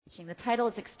teaching. The title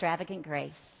is Extravagant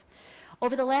Grace.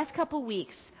 Over the last couple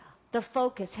weeks, the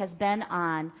focus has been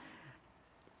on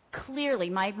clearly,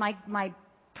 my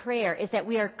prayer is that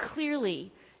we are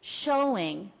clearly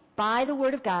showing by the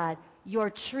Word of God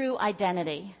your true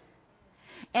identity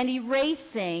and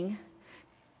erasing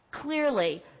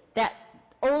clearly that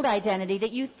old identity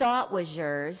that you thought was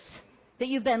yours, that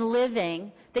you've been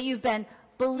living, that you've been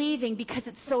believing because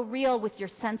it's so real with your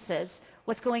senses,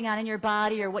 what's going on in your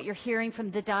body or what you're hearing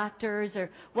from the doctors or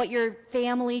what your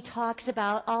family talks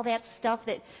about, all that stuff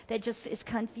that just is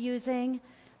confusing.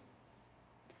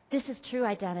 This is true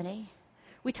identity.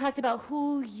 We talked about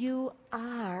who you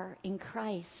are in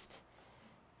Christ.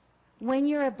 When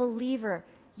you're a believer,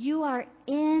 you are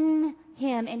in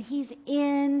Him and He's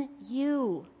in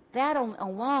you. That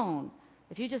alone,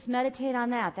 if you just meditate on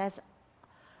that,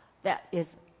 that is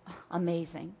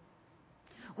amazing.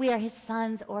 We are His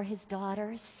sons or His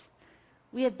daughters.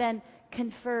 We have been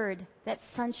conferred, that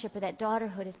sonship or that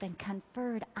daughterhood has been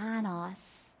conferred on us.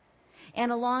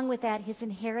 And along with that, His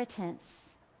inheritance.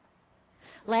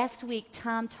 Last week,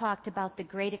 Tom talked about the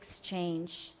great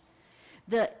exchange.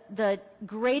 The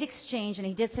great exchange, and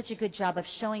he did such a good job of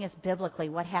showing us biblically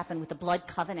what happened with the blood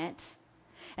covenant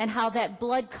and how that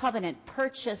blood covenant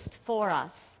purchased for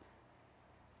us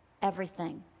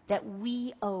everything that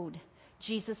we owed.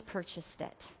 Jesus purchased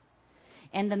it.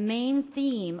 And the main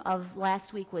theme of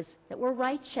last week was that we're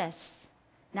righteous,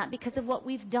 not because of what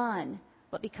we've done,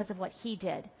 but because of what He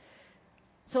did.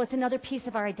 So it's another piece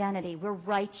of our identity. We're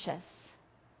righteous.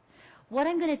 What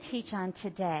I'm going to teach on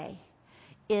today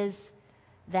is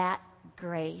that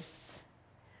grace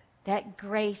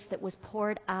that was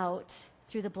poured out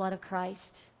through the blood of Christ.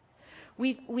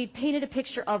 We've painted a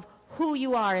picture of who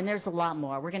you are, and there's a lot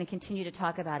more. We're going to continue to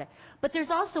talk about it. But there's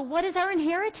also, what is our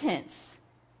inheritance?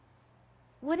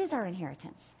 What is our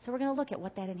inheritance? So we're going to look at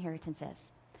what that inheritance is.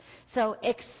 So,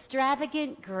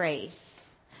 extravagant grace.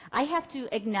 I have to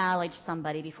acknowledge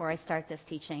somebody before I start this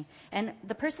teaching. And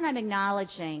the person I'm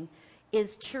acknowledging is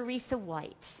Teresa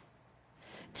White.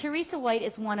 Teresa White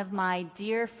is one of my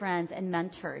dear friends and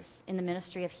mentors in the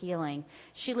ministry of healing.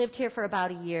 She lived here for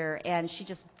about a year, and she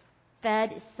just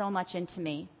fed so much into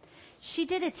me. She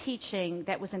did a teaching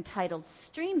that was entitled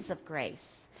Streams of Grace,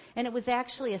 and it was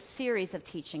actually a series of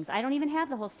teachings. I don't even have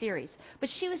the whole series, but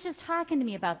she was just talking to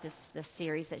me about this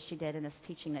series that she did and this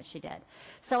teaching that she did.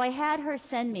 So I had her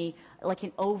send me like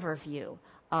an overview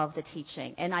of the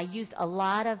teaching, and I used a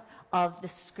lot of the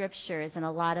scriptures and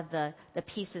a lot of the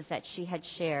pieces that she had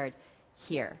shared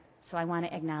here. So I want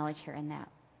to acknowledge her in that.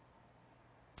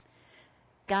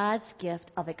 God's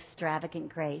gift of extravagant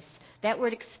grace. That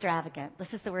word extravagant, this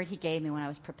is the word He gave me when I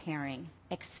was preparing.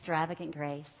 Extravagant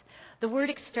grace. The word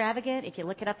extravagant, if you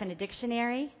look it up in a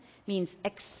dictionary, means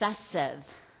excessive.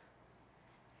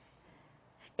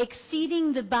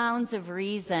 Exceeding the bounds of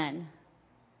reason.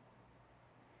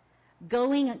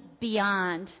 Going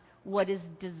beyond what is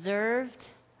deserved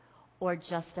or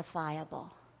justifiable.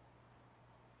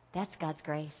 That's God's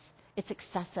grace. It's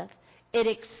excessive. It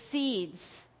exceeds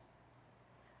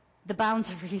the bounds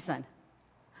of reason.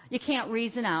 You can't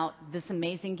reason out this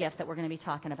amazing gift that we're going to be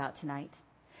talking about tonight.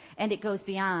 And it goes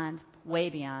beyond, way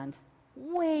beyond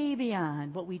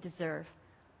what we deserve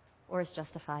or is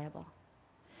justifiable.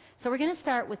 So we're going to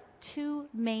start with two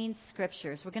main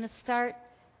scriptures. We're going to start...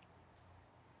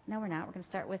 No, we're not. We're going to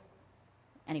start with...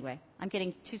 Anyway, I'm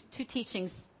getting two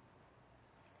teachings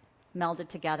melded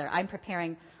together. I'm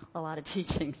preparing a lot of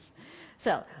teachings.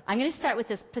 So I'm going to start with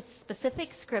this specific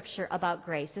scripture about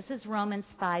grace. This is Romans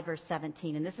 5, verse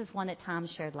 17, and this is one that Tom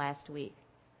shared last week.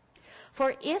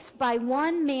 For if by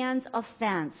one man's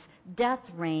offense death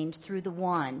reigned through the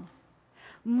one,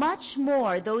 much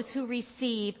more those who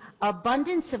receive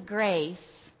abundance of grace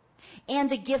and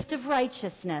the gift of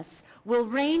righteousness will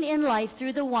reign in life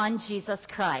through the one, Jesus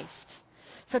Christ.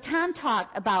 So Tom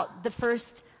talked about the first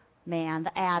man,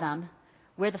 the Adam,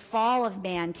 where the fall of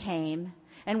man came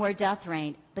and where death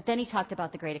reigned. But then he talked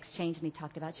about the great exchange, and he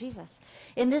talked about Jesus.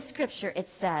 In this scripture, it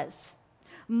says,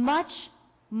 much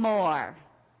more,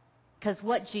 because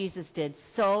what Jesus did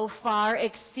so far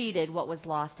exceeded what was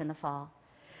lost in the fall.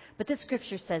 But this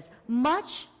scripture says,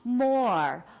 much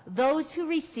more those who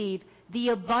receive the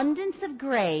abundance of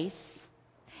grace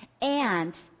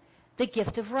and the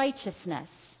gift of righteousness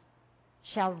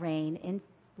shall reign in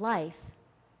life.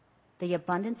 The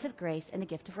abundance of grace and the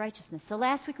gift of righteousness. So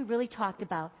last week we really talked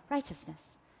about righteousness.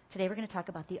 Today we're going to talk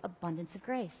about the abundance of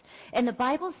grace. And the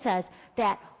Bible says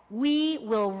that we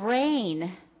will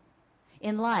reign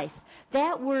in life.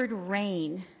 That word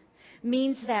reign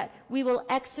means that we will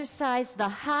exercise the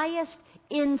highest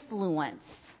influence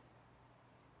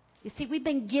You see, we've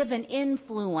been given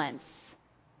influence.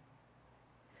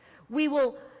 We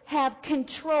will have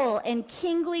control and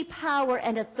kingly power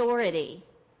and authority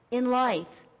in life.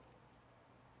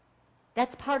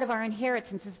 That's part of our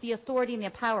inheritance, is the authority and the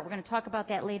power. We're going to talk about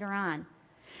that later on.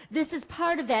 This is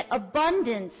part of that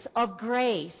abundance of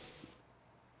grace,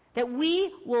 that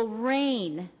we will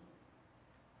reign.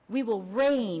 We will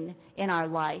reign in our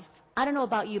life. I don't know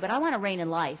about you, but I want to reign in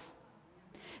life.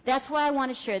 That's why I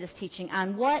want to share this teaching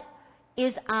on what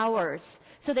is ours,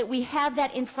 so that we have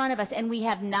that in front of us and we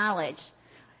have knowledge.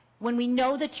 When we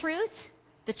know the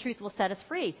truth will set us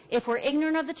free. If we're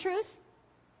ignorant of the truth,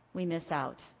 we miss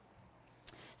out.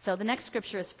 So the next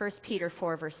scripture is 1 Peter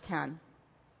 4, verse 10.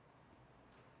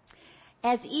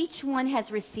 As each one has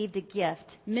received a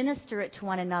gift, minister it to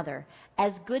one another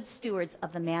as good stewards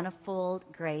of the manifold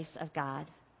grace of God.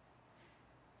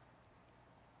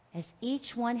 As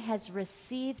each one has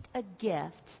received a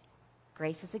gift,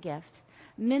 grace is a gift,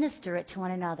 minister it to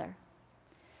one another.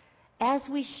 As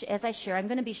I share, I'm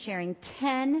going to be sharing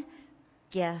 10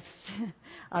 gifts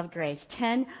of grace,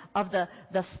 10 of the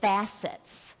facets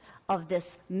of this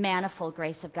manifold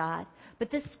grace of God.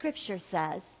 But this scripture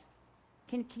says,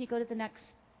 can you go to the next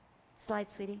slide,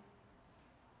 sweetie?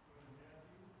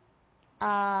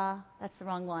 That's the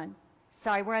wrong one.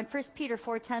 Sorry, we're on 1 Peter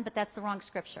 4:10, but that's the wrong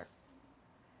scripture.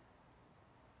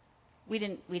 We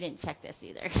didn't check this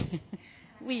either.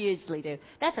 We usually do.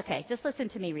 That's okay. Just listen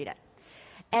to me read it.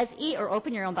 Or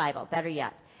open your own Bible, better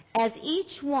yet. As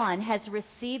each one has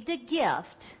received a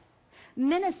gift,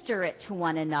 minister it to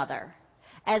one another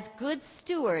as good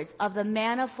stewards of the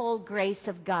manifold grace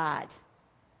of God.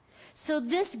 So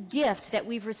this gift that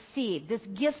we've received, this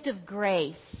gift of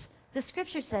grace, the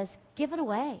scripture says, give it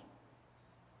away.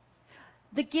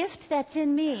 The gift that's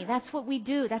in me, that's what we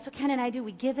do. That's what Ken and I do.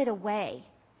 We give it away.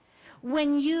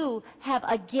 When you have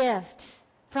a gift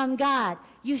from God,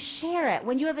 you share it.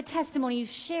 When you have a testimony, you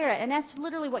share it. And that's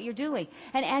literally what you're doing.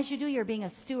 And as you do, you're being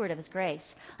a steward of His grace.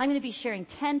 I'm going to be sharing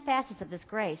 10 facets of this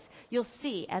grace. You'll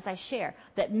see as I share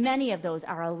that many of those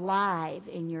are alive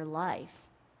in your life.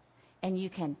 And you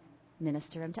can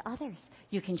minister them to others.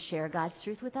 You can share God's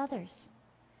truth with others.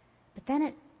 But then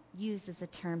it uses a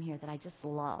term here that I just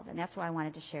love, and that's why I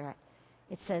wanted to share it.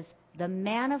 It says, the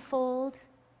manifold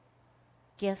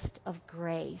gift of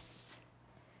grace.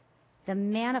 The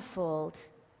manifold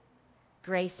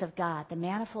grace of God. The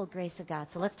manifold grace of God.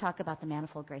 So let's talk about the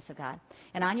manifold grace of God.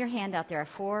 And on your handout there are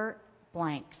 4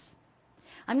 blanks.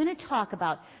 I'm going to talk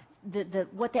about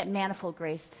what that manifold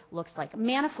grace looks like.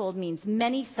 Manifold means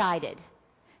many-sided.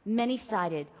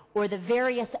 Many-sided, or the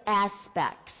various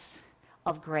aspects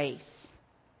of grace.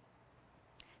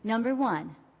 Number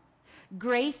 1,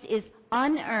 grace is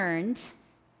unearned,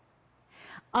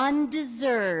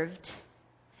 undeserved,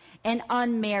 and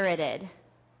unmerited.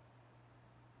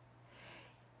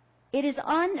 It is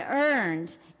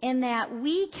unearned in that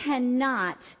we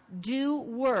cannot do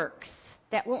works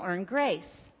that will earn grace.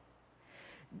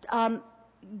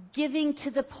 Giving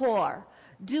to the poor,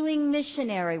 doing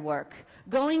missionary work,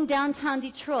 going downtown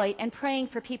Detroit and praying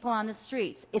for people on the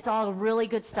streets. It's all really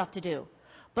good stuff to do.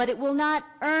 But it will not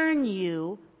earn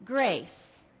you grace.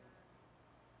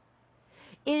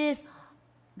 The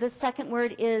second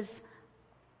word is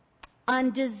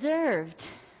undeserved.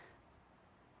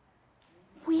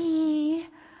 We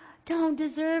don't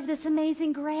deserve this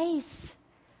amazing grace.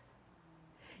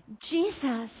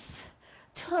 Jesus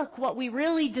took what we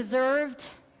really deserved.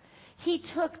 He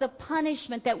took the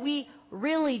punishment that we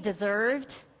really deserved.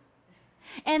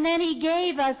 And then He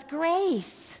gave us grace.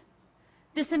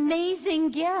 This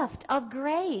amazing gift of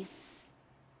grace.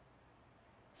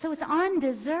 So it's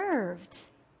undeserved.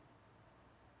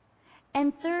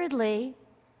 And thirdly,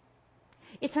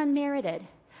 it's unmerited.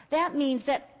 That means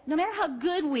that no matter how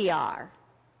good we are,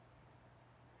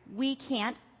 we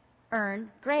can't earn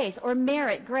grace or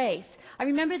merit grace. I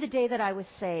remember the day that I was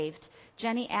saved.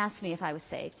 Jenny asked me if I was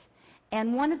saved.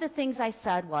 And one of the things I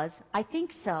said was, I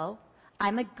think so.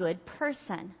 I'm a good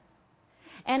person.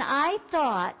 And I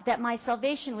thought that my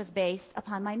salvation was based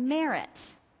upon my merit.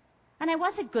 And I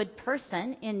was a good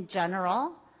person in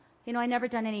general. I never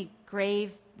done any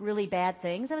grave, really bad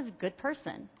things. I was a good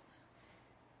person.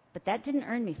 But that didn't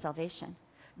earn me salvation.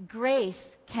 Grace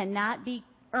cannot be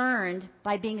earned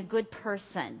by being a good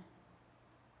person.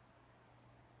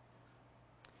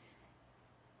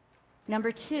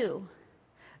 Number 2,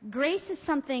 grace is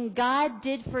something God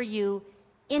did for you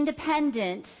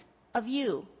independent of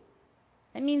you.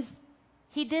 That means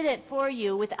He did it for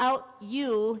you without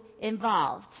you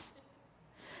involved.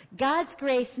 God's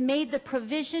grace made the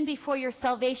provision before your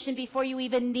salvation before you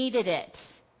even needed it.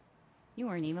 You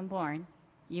weren't even born.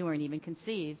 You weren't even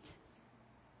conceived.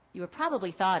 You were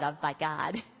probably thought of by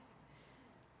God.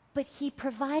 But He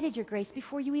provided your grace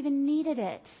before you even needed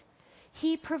it.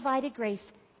 He provided grace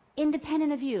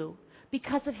independent of you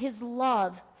because of His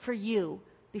love for you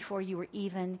before you were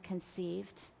even conceived.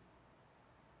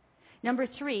 Number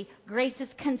 3, grace is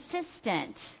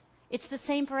consistent. It's the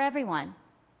same for everyone.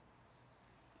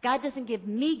 God doesn't give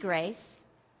me grace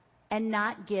and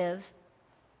not give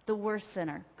the worst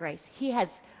sinner grace. He has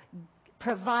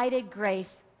provided grace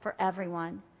for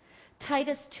everyone.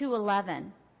 Titus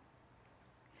 2:11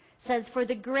 says, "For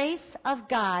the grace of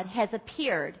God has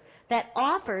appeared that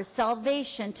offers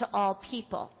salvation to all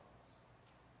people."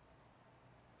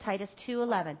 Titus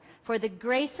 2:11. "For the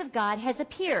grace of God has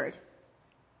appeared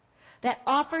that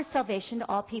offers salvation to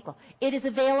all people." It is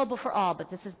available for all, but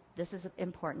this is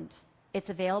important. It's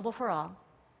available for all.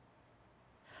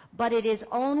 But it is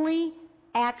only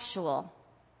actual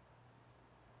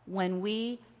when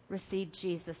we receive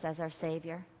Jesus as our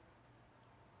Savior.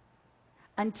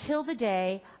 Until the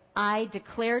day I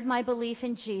declared my belief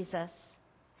in Jesus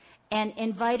and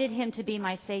invited Him to be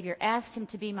my Savior, asked Him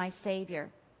to be my Savior,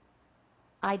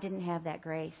 I didn't have that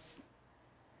grace.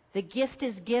 The gift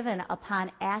is given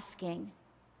upon asking.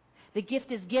 The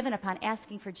gift is given upon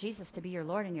asking for Jesus to be your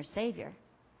Lord and your Savior.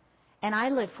 And I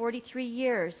lived 43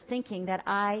 years thinking that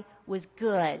I was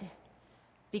good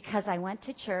because I went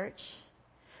to church,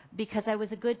 because I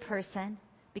was a good person,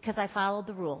 because I followed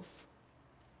the rules.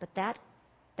 But that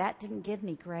didn't give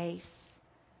me grace.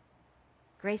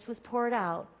 Grace was poured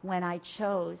out when I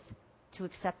chose to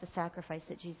accept the sacrifice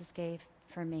that Jesus gave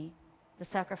for me. The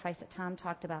sacrifice that Tom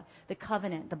talked about. The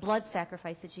covenant, the blood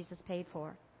sacrifice that Jesus paid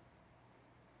for.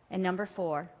 And number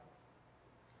 4,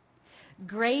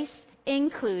 grace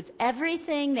includes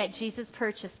everything that Jesus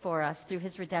purchased for us through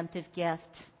His redemptive gift.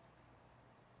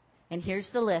 And here's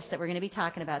the list that we're going to be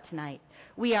talking about tonight.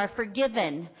 We are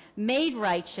forgiven, made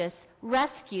righteous,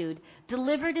 rescued,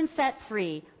 delivered and set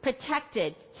free,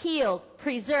 protected, healed,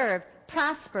 preserved,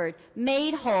 prospered,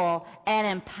 made whole, and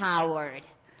empowered.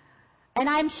 And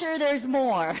I'm sure there's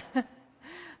more.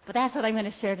 But that's what I'm going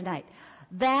to share tonight.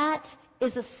 That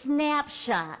is a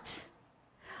snapshot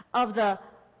of the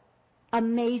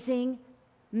amazing,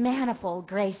 manifold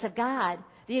grace of God.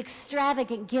 The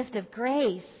extravagant gift of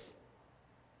grace.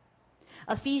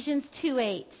 Ephesians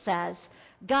 2:8 says,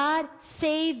 God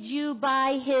saved you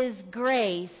by His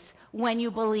grace when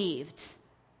you believed.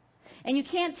 And you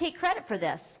can't take credit for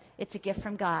this. It's a gift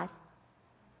from God.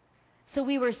 So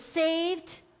we were saved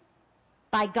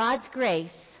by God's grace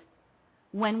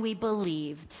when we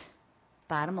believed.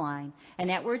 Bottom line. And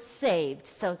that word saved,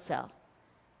 sozo,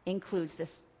 includes this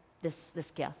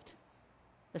gift.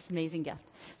 This amazing gift.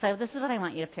 So this is what I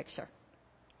want you to picture.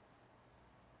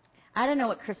 I don't know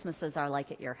what Christmases are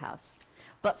like at your house.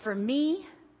 But for me,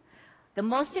 the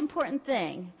most important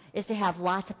thing is to have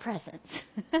lots of presents.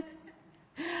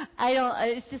 I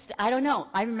don't know.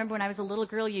 I remember when I was a little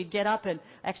girl, you'd get up and,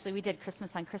 actually we did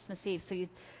Christmas on Christmas Eve, so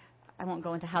I won't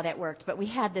go into how that worked, but we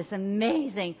had this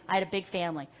amazing, I had a big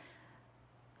family,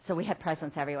 so we had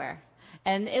presents everywhere.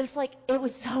 And it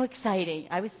was so exciting.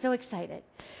 I was so excited.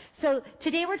 So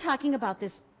today we're talking about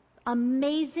this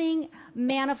amazing,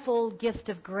 manifold gift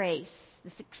of grace,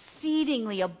 this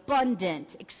exceedingly abundant,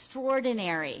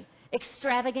 extraordinary,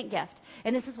 extravagant gift.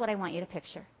 And this is what I want you to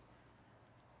picture.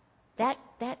 That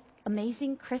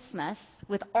amazing Christmas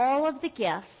with all of the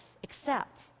gifts,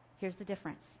 except, here's the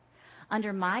difference.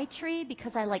 Under my tree,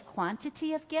 because I like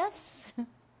quantity of gifts,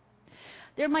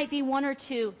 there might be 1 or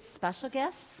 2 special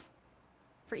gifts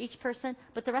for each person,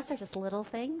 but the rest are just little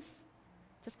things,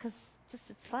 just because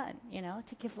it's fun,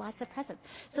 to give lots of presents.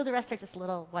 So the rest are just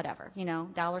little whatever,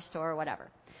 dollar store or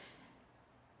whatever.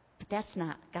 But that's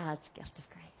not God's gift of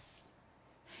grace.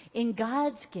 In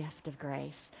God's gift of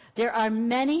grace, there are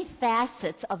many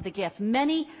facets of the gift,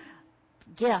 many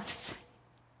gifts.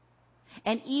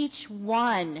 And each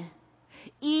one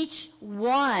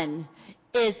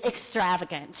is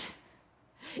extravagant.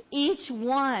 Each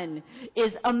one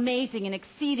is amazing and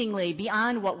exceedingly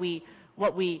beyond what we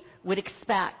would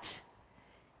expect.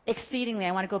 Exceedingly,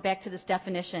 I want to go back to this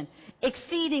definition.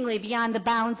 Exceedingly beyond the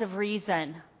bounds of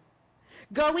reason.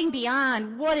 Going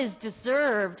beyond what is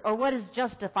deserved or what is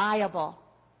justifiable.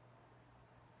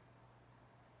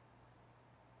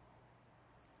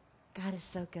 God is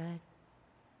so good.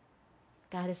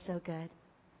 God is so good.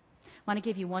 I want to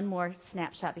give you one more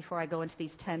snapshot before I go into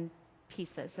these 10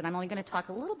 pieces, and I'm only going to talk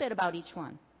a little bit about each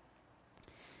one.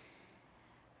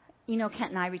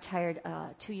 Kent and I retired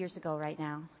 2 years ago right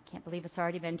now. Can't believe it's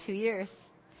already been 2 years.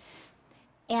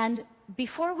 And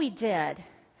before we did,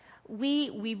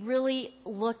 we really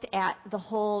looked at the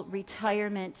whole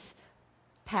retirement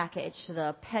package,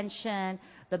 the pension,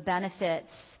 the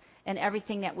benefits, and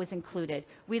everything that was included.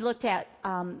 We looked at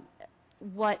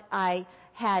what I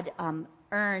had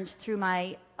earned through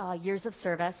my years of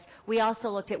service. We also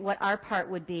looked at what our part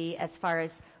would be as far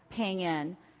as paying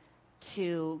in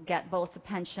to get both the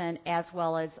pension as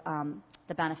well as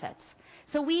the benefits.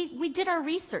 So we did our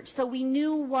research, so we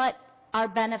knew what our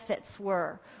benefits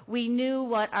were. We knew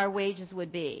what our wages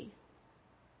would be,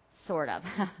 sort of.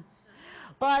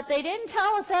 But they didn't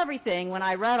tell us everything when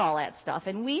I read all that stuff.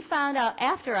 And we found out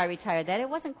after I retired that it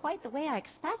wasn't quite the way I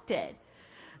expected.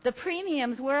 The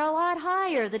premiums were a lot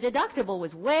higher. The deductible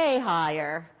was way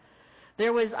higher.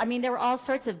 There were all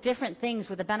sorts of different things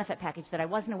with the benefit package that I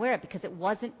wasn't aware of because it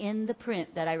wasn't in the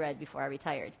print that I read before I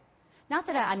retired. Not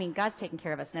that God's taking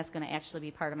care of us, and that's going to actually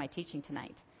be part of my teaching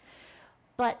tonight.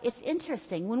 But it's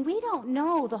interesting. When we don't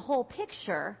know the whole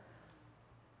picture,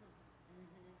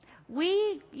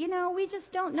 we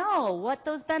just don't know what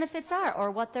those benefits are or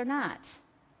what they're not.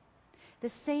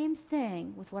 The same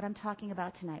thing with what I'm talking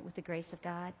about tonight with the grace of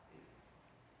God.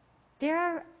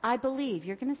 I believe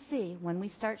you're going to see, when we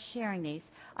start sharing these,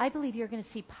 I believe you're going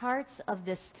to see parts of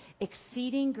this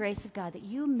exceeding grace of God that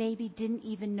you maybe didn't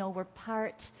even know were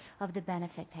part of the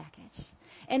benefit package.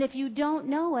 And if you don't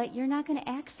know it, you're not going to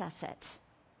access it.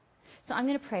 So I'm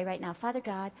going to pray right now. Father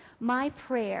God, my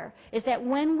prayer is that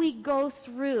when we go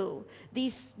through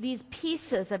these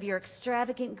pieces of your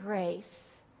extravagant grace,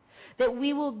 that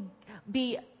we will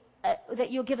be,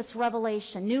 that you'll give us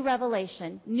revelation,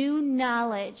 new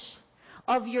knowledge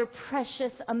of your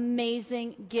precious,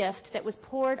 amazing gift that was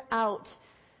poured out,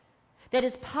 that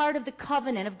is part of the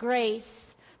covenant of grace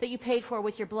that you paid for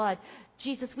with your blood.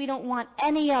 Jesus, we don't want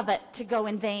any of it to go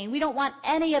in vain. We don't want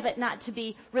any of it not to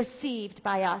be received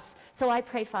by us. So I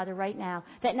pray, Father, right now,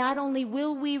 that not only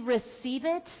will we receive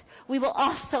it, we will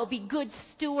also be good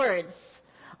stewards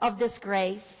of this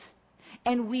grace,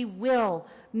 and we will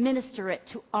minister it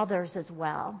to others as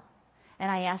well.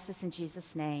 And I ask this in Jesus'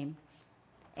 name.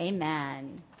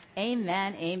 Amen.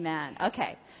 Amen. Amen.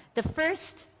 Okay. The first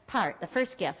part, the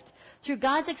first gift. Through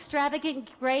God's extravagant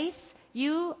grace,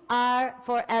 you are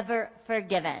forever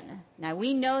forgiven. Now,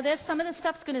 we know this. Some of this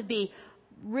stuff's going to be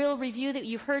real review that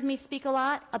you've heard me speak a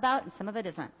lot about, and some of it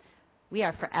isn't. We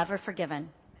are forever forgiven.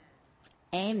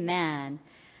 Amen.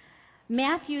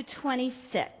 Matthew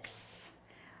 26.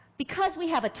 Because we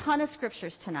have a ton of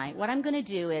scriptures tonight, what I'm going to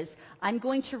do is I'm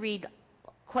going to read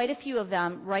quite a few of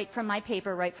them right from my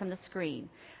paper, right from the screen.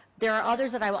 There are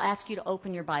others that I will ask you to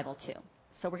open your Bible to.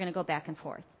 So we're going to go back and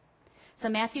forth. So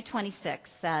Matthew 26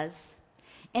 says,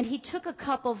 "And he took a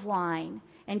cup of wine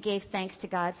and gave thanks to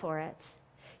God for it.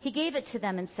 He gave it to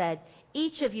them and said,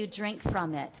 'Each of you drink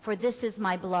from it, for this is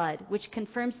my blood, which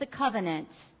confirms the covenant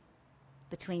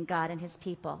between God and his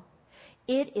people.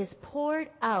 It is poured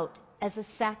out as a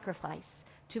sacrifice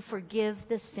to forgive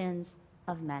the sins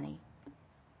of many.'"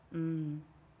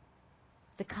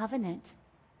 The covenant,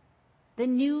 the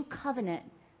new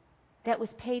covenant that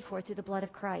was paid for through the blood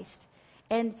of Christ.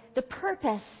 And the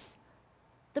purpose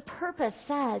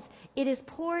says it is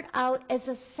poured out as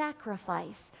a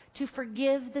sacrifice to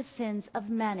forgive the sins of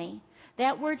many.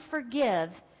 That word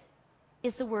forgive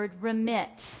is the word remit.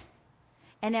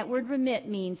 And that word remit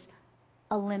means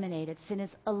eliminated. Sin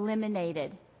is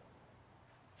eliminated.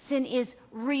 Sin is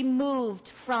removed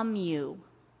from you.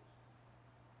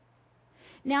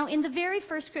 Now, in the very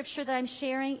first scripture that I'm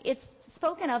sharing, it's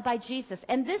spoken of by Jesus.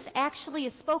 And this actually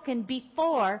is spoken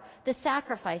before the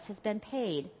sacrifice has been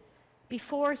paid,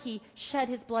 before he shed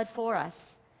his blood for us.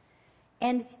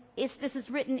 And this is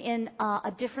written in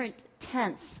a different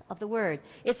tense of the word.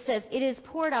 It says, it is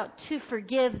poured out to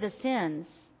forgive the sins.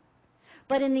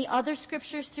 But in the other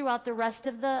scriptures throughout the rest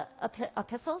of the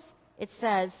epistles, it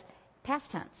says past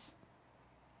tense.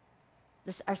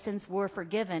 Our sins were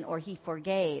forgiven, or he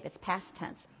forgave. It's past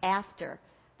tense, after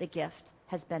the gift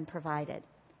has been provided.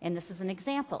 And this is an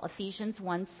example, Ephesians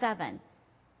 1:7.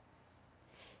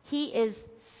 He is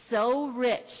so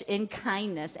rich in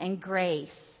kindness and grace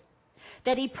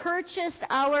that he purchased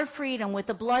our freedom with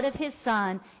the blood of his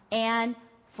Son and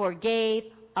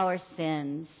forgave our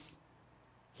sins.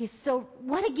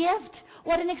 What a gift!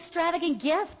 What an extravagant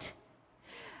gift!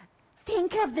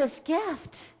 Think of this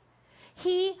gift.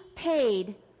 He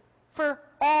paid for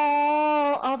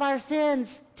all of our sins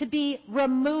to be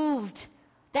removed.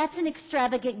 That's an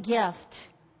extravagant gift.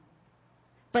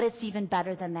 But it's even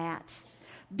better than that.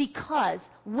 Because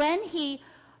when he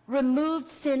removed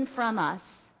sin from us,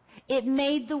 it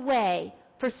made the way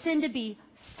for sin to be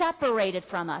separated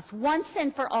from us, once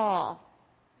and for all,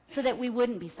 so that we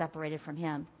wouldn't be separated from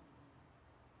him.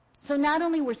 So not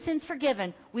only were sins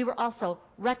forgiven, we were also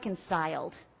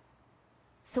reconciled.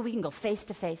 So we can go face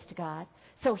to face to God.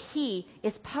 So He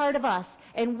is part of us,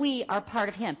 and we are part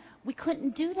of Him. We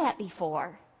couldn't do that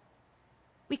before.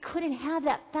 We couldn't have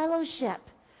that fellowship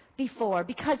before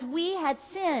because we had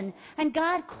sin, and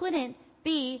God couldn't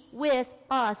be with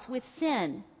us with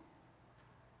sin.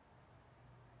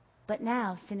 But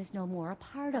now sin is no more a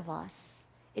part of us.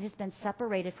 It has been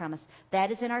separated from us.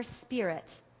 That is in our spirit.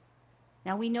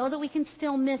 Now we know that we can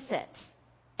still miss it.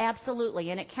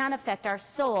 Absolutely. And it can affect our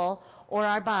soul or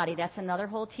our body. That's another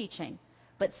whole teaching.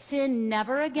 But sin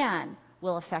never again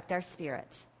will affect our spirit.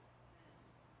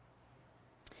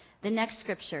 The next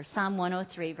scripture, Psalm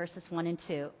 103, verses 1 and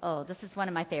 2. Oh, this is one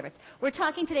of my favorites. We're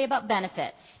talking today about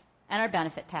benefits and our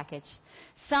benefit package.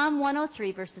 Psalm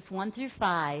 103, verses 1 through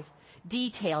 5,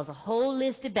 details a whole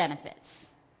list of benefits.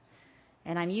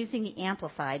 And I'm using the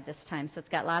Amplified this time, so it's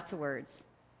got lots of words.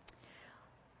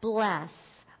 Bless,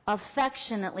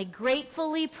 affectionately,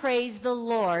 gratefully praise the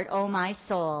Lord, O my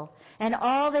soul, and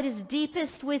all that is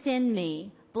deepest within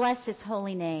me. Bless His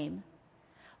holy name.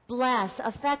 Bless,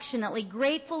 affectionately,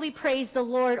 gratefully praise the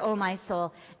Lord, O my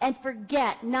soul, and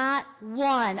forget not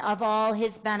one of all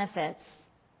His benefits,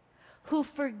 who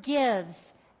forgives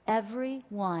every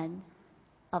one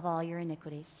of all your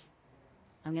iniquities.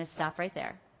 I'm going to stop right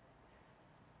there.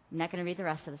 I'm not going to read the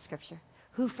rest of the scripture.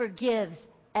 Who forgives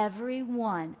every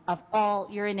one of all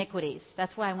your iniquities.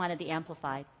 That's why I wanted the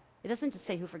Amplified. It doesn't just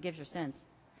say who forgives your sins.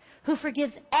 Who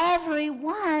forgives every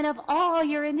one of all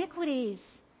your iniquities.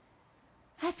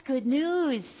 That's good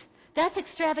news. That's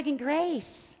extravagant grace.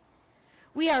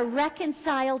 We are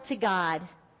reconciled to God.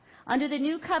 Under the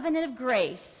new covenant of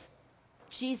grace,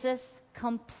 Jesus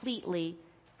completely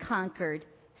conquered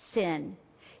sin.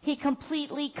 He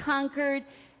completely conquered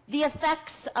the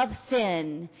effects of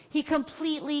sin. He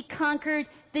completely conquered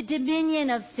the dominion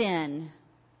of sin.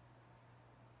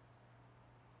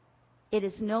 It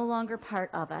is no longer part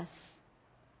of us.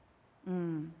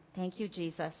 Thank you,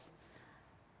 Jesus.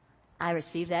 I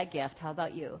received that gift. How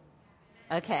about you?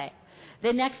 Okay.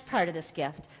 The next part of this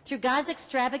gift. Through God's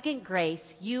extravagant grace,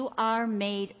 you are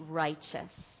made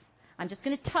righteous. I'm just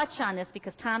going to touch on this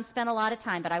because Tom spent a lot of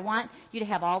time, but I want you to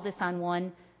have all this on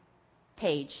one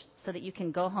page so that you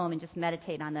can go home and just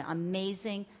meditate on the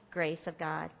amazing grace of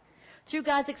God. Through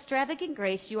God's extravagant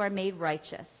grace, you are made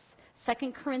righteous.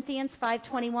 2 Corinthians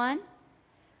 5:21.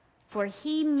 For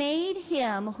He made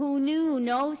Him who knew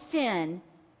no sin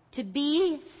to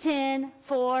be sin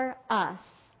for us,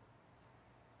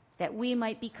 that we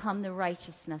might become the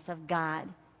righteousness of God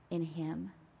in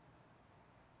Him.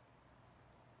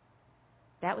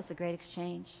 That was the great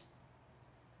exchange.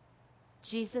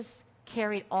 Jesus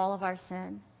carried all of our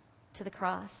sin to the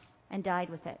cross and died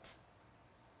with it.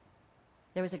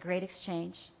 There was a great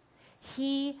exchange.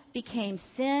 He became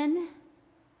sin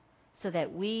so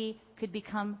that we could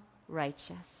become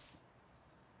righteous.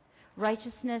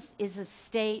 Righteousness is a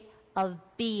state of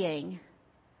being.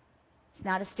 It's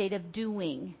not a state of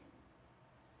doing.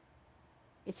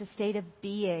 It's a state of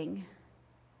being.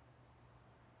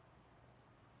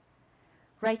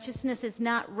 Righteousness is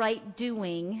not right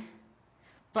doing,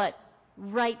 but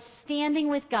right standing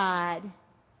with God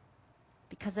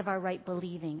because of our right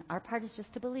believing. Our part is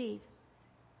just to believe,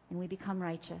 and we become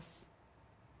righteous.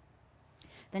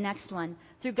 The next one.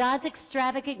 Through God's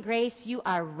extravagant grace, you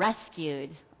are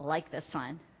rescued. I like this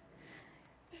one.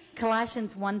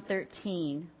 Colossians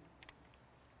 1:13.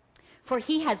 For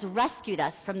He has rescued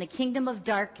us from the kingdom of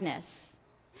darkness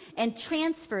and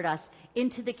transferred us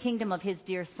into the kingdom of His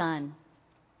dear Son.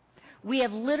 We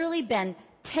have literally been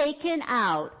taken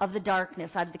out of the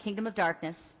darkness, out of the kingdom of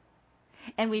darkness,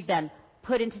 and we've been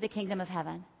put into the kingdom of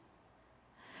heaven.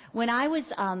 When I was,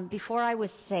 before I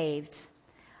was saved,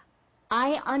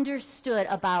 I understood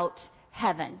about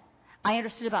heaven. I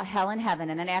understood about hell and heaven,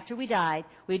 and then after we died,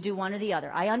 we'd do one or the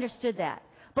other. I understood that.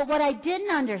 But what I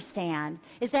didn't understand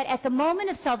is that at the moment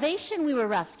of salvation, we were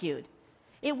rescued.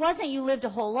 It wasn't you lived a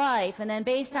whole life, and then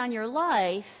based on your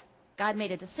life, God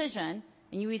made a decision,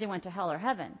 and you either went to hell or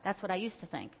heaven. That's what I used to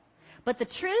think. But the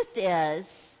truth is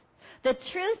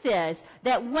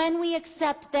that when we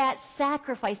accept that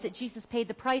sacrifice that Jesus paid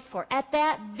the price for, at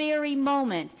that very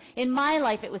moment, in my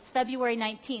life it was February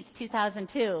 19th,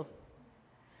 2002,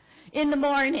 in the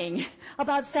morning,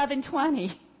 about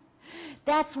 7:20,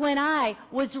 that's when I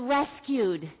was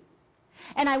rescued.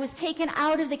 And I was taken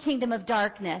out of the kingdom of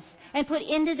darkness and put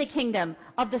into the kingdom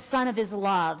of the Son of His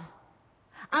love.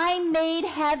 I made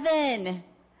heaven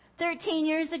 13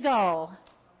 years ago.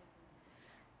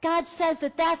 God says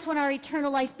that that's when our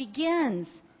eternal life begins.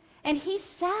 And He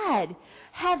said,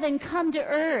 heaven come to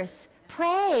earth,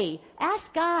 Pray. Ask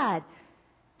God.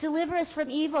 Deliver us from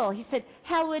evil. He said,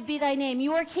 hallowed be thy name.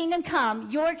 Your kingdom come,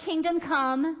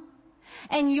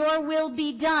 and your will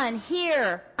be done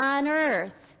here on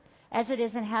earth as it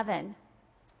is in heaven.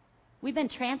 We've been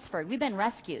transferred. We've been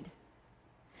rescued.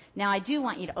 Now, I do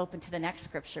want you to open to the next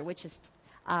scripture, which is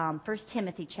 1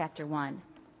 Timothy chapter 1.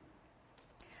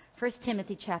 1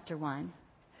 Timothy chapter 1.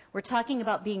 We're talking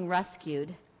about being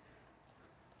rescued.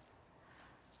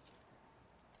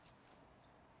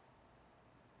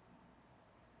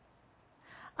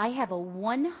 I have a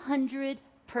 100%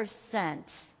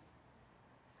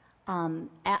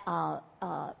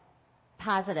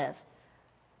 positive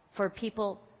for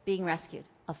people being rescued.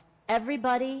 Of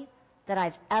everybody that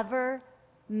I've ever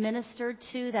ministered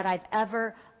to, that I've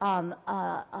ever,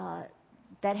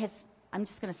 that has, I'm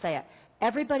just going to say it,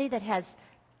 everybody that has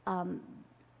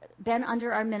been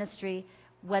under our ministry,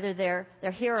 whether they're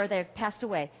here or they've passed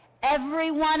away, every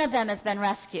one of them has been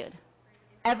rescued.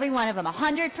 Every one of them,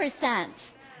 100%.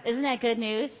 Isn't that good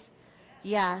news?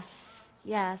 Yes,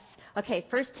 yes. Okay,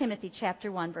 1 Timothy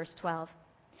chapter 1, verse 12.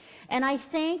 And I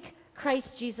thank Christ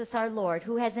Jesus our Lord,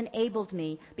 who has enabled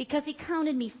me, because he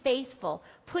counted me faithful,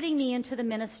 putting me into the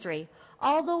ministry.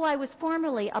 Although I was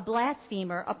formerly a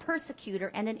blasphemer, a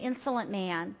persecutor, and an insolent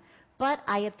man, but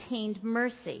I obtained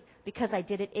mercy, because I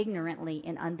did it ignorantly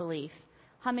in unbelief.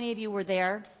 How many of you were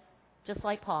there, just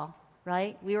like Paul?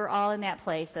 Right? We were all in that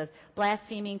place of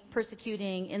blaspheming,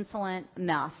 persecuting, insolent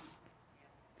mess.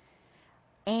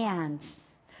 And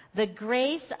the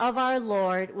grace of our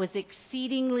Lord was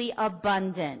exceedingly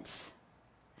abundant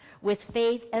with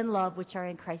faith and love which are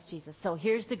in Christ Jesus. So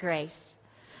here's the grace.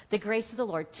 The grace of the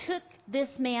Lord took this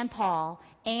man, Paul,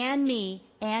 and me,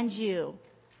 and you.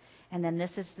 And then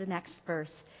this is the next verse.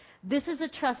 This is a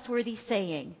trustworthy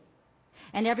saying,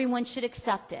 and everyone should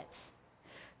accept it.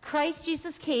 Christ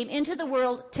Jesus came into the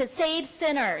world to save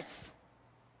sinners,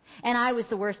 and I was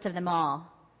the worst of them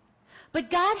all.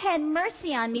 But God had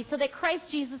mercy on me so that Christ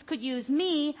Jesus could use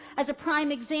me as a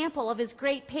prime example of his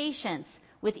great patience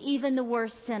with even the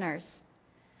worst sinners.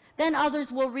 Then others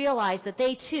will realize that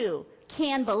they too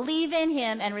can believe in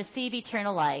him and receive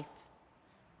eternal life.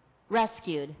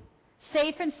 Rescued.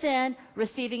 Saved from sin,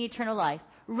 receiving eternal life.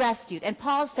 Rescued. And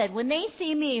Paul said, when they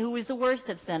see me, who is the worst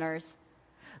of sinners,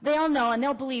 they'll know and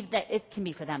they'll believe that it can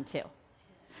be for them too.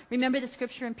 Remember the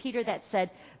scripture in Peter that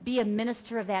said, be a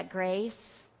minister of that grace?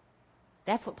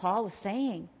 That's what Paul was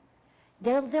saying.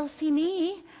 They'll see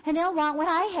me and they'll want what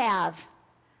I have.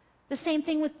 The same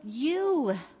thing with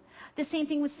you. The same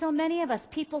thing with so many of us.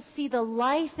 People see the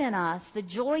life in us, the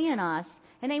joy in us,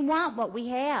 and they want what we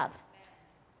have.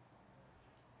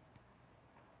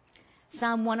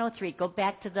 Psalm 103. Go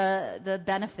back to the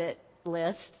benefit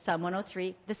list, Psalm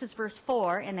 103. This is verse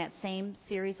 4 in that same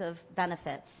series of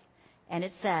benefits. And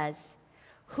it says,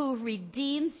 who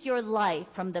redeems your life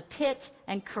from the pit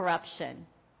and corruption.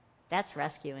 That's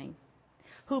rescuing.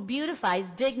 Who beautifies,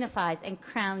 dignifies, and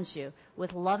crowns you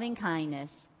with loving kindness,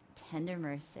 tender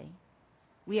mercy.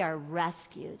 We are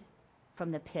rescued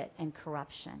from the pit and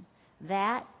corruption.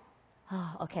 That,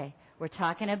 okay, we're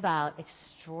talking about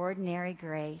extraordinary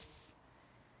grace.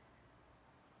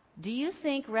 Do you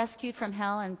think rescued from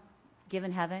hell and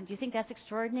given heaven, do you think that's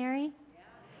extraordinary? Yeah.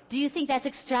 Do you think that's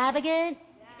extravagant?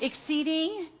 Yeah.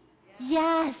 Exceeding?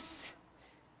 Yeah. Yes.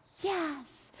 Yes.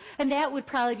 And that would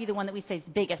probably be the one that we say is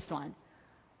the biggest one.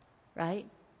 Right?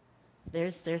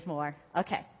 There's more.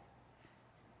 Okay.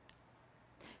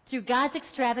 Through God's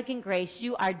extravagant grace,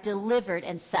 you are delivered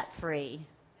and set free.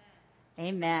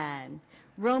 Amen.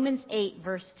 Romans 8,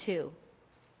 verse 2.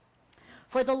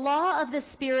 For the law of the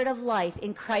Spirit of life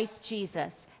in Christ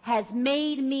Jesus has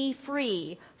made me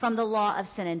free from the law of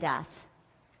sin and death.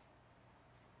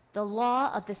 The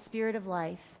law of the Spirit of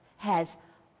life has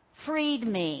freed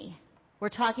me. We're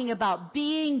talking about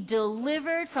being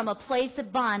delivered from a place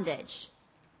of bondage.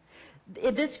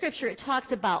 In this scripture, it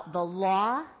talks about the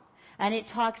law and it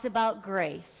talks about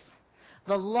grace.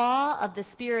 The law of the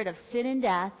Spirit of sin and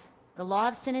death, the law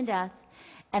of sin and death,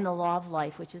 and the law of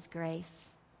life, which is grace.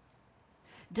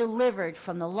 Delivered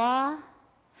from the law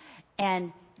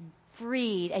and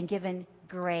freed and given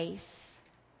grace.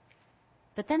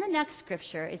 But then the next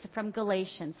scripture is from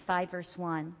Galatians 5, verse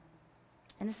 1.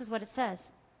 And this is what it says.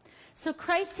 So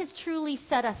Christ has truly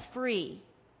set us free.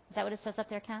 Is that what it says up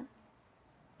there, Ken?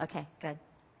 Okay, good.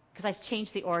 Because I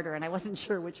changed the order and I wasn't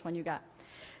sure which one you got.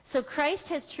 So Christ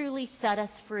has truly set us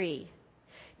free.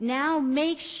 Now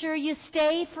make sure you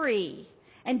stay free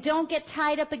and don't get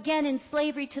tied up again in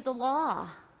slavery to the law.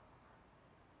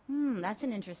 That's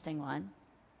an interesting one.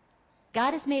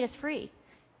 God has made us free.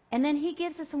 And then he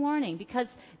gives us a warning because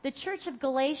the church of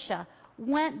Galatia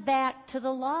went back to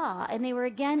the law, and they were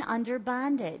again under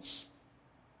bondage.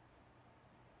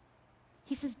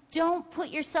 He says, don't put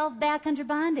yourself back under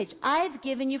bondage. I've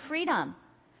given you freedom,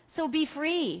 so be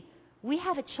free. We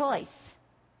have a choice.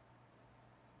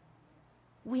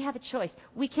 We have a choice.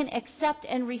 We can accept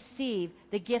and receive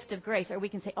the gift of grace, or we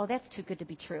can say, oh, that's too good to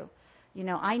be true.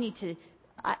 I need to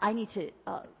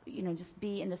just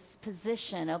be in this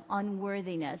position of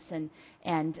unworthiness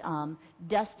and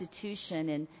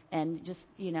destitution and just,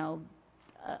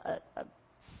 a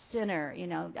sinner,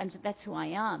 that's who I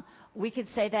am. We could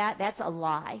say that. That's a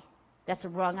lie. That's a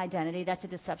wrong identity. That's a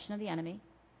deception of the enemy.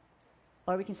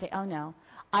 Or we can say, oh, no,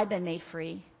 I've been made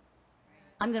free.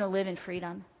 I'm going to live in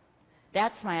freedom.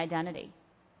 That's my identity.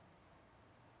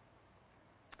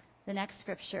 The next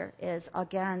scripture is,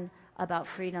 again, about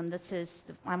freedom.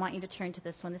 I want you to turn to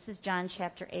this one. This is John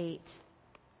chapter 8.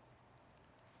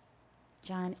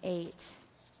 John 8.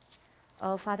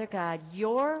 Oh, Father God,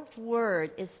 your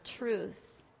word is truth.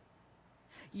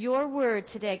 Your word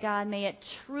today, God, may it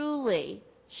truly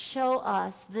show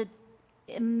us the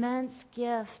immense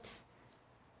gift,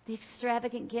 the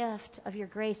extravagant gift of your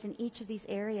grace in each of these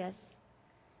areas.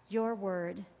 Your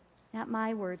word. Not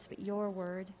my words, but your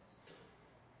word.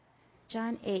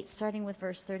 John 8, starting with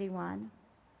verse 31.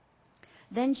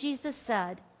 Then Jesus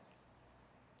said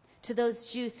to those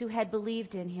Jews who had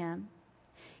believed in him,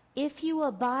 if you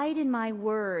abide in my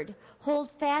word, hold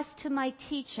fast to my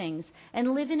teachings,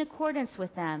 and live in accordance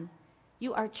with them,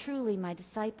 you are truly my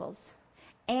disciples.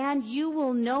 And you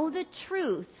will know the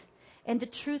truth, and the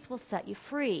truth will set you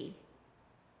free.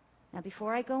 Now,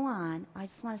 before I go on, I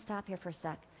just want to stop here for a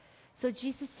sec. So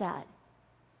Jesus said,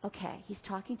 okay, he's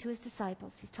talking to his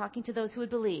disciples. He's talking to those who had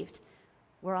believed.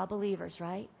 We're all believers,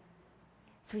 right?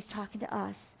 So he's talking to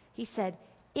us. He said,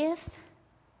 if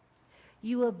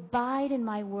you abide in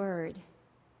my word.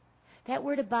 That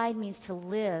word abide means to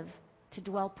live, to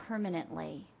dwell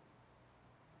permanently.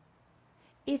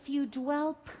 If you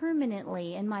dwell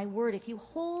permanently in my word, if you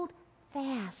hold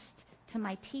fast to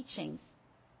my teachings,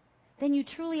 then you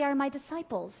truly are my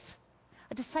disciples.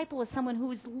 A disciple is someone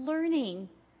who is learning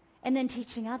and then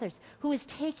teaching others, who is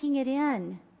taking it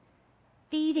in,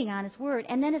 feeding on his word.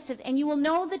 And then it says, and you will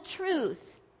know the truth,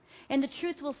 and the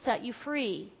truth will set you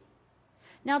free.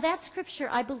 Now, that scripture,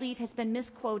 I believe, has been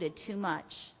misquoted too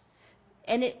much.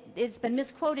 And it's been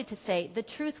misquoted to say, the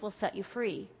truth will set you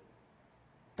free.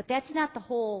 But that's not the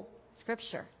whole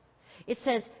scripture. It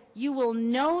says, you will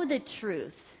know the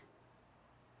truth.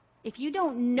 If you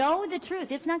don't know the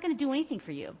truth, it's not going to do anything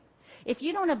for you. If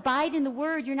you don't abide in the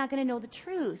word, you're not going to know the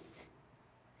truth.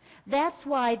 That's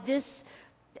why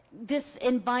this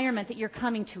environment that you're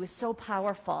coming to is so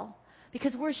powerful.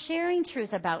 Because we're sharing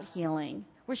truth about healing.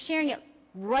 We're sharing it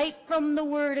right from the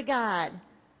Word of God.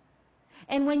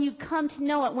 And when you come to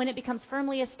know it, when it becomes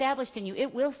firmly established in you,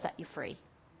 it will set you free.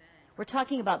 Amen. We're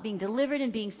talking about being delivered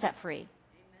and being set free. Amen.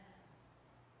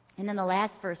 And then the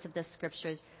last verse of this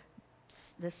scripture,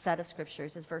 this set of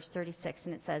scriptures, is verse 36,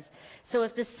 and it says, so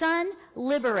if the Son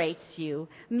liberates you,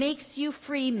 makes you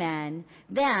free men,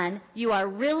 then you are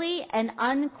really and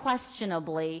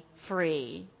unquestionably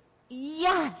free.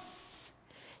 Yes!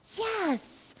 Yes!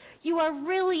 You are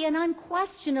really and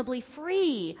unquestionably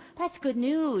free. That's good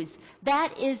news.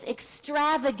 That is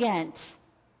extravagant.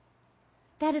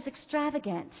 That is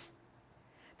extravagant.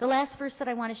 The last verse that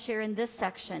I want to share in this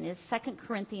section is 2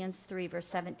 Corinthians 3, verse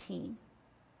 17.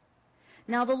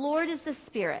 Now the Lord is the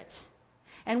Spirit,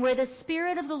 and where the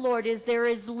Spirit of the Lord is, there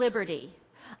is liberty,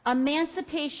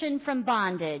 emancipation from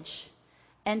bondage,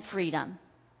 and freedom.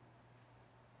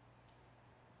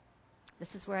 This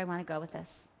is where I want to go with this.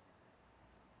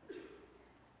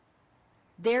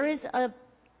 There is a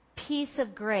piece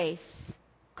of grace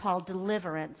called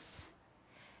deliverance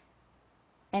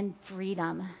and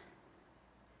freedom.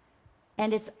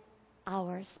 And it's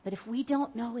ours. But if we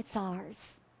don't know it's ours,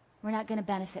 we're not going to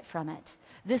benefit from it.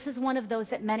 This is one of those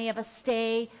that many of us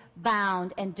stay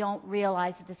bound and don't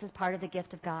realize that this is part of the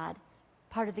gift of God,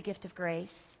 part of the gift of grace.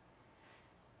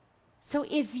 So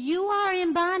if you are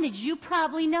in bondage, you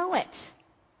probably know it.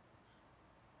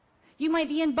 You might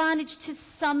be in bondage to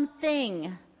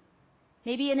something,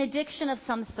 maybe an addiction of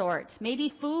some sort,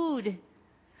 maybe food.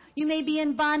 You may be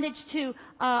in bondage to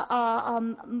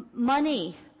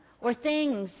money or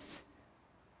things.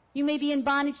 You may be in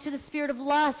bondage to the spirit of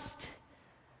lust,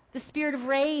 the spirit of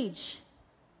rage.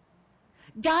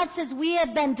 God says we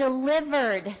have been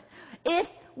delivered. If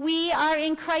we are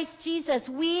in Christ Jesus,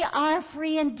 we are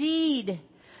free indeed.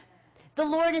 The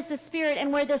Lord is the Spirit,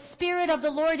 and where the Spirit of the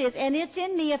Lord is, and it's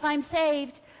in me if I'm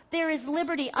saved, there is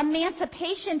liberty,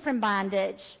 emancipation from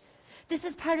bondage. This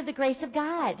is part of the grace of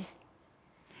God.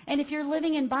 And if you're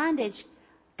living in bondage,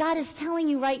 God is telling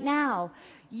you right now,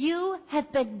 you have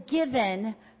been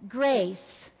given grace.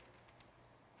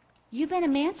 You've been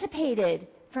emancipated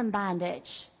from bondage.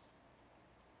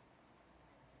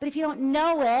 But if you don't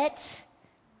know it,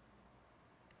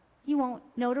 you won't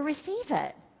know to receive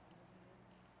it.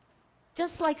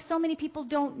 Just like so many people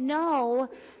don't know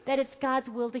that it's God's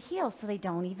will to heal, so they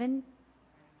don't even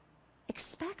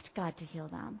expect God to heal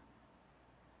them.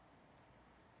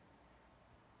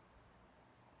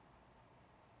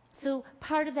 So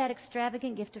part of that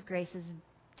extravagant gift of grace is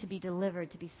to be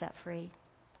delivered, to be set free.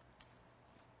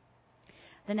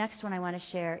 The next one I want to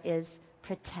share is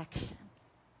protection.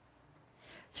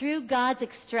 Through God's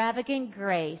extravagant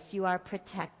grace, you are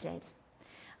protected.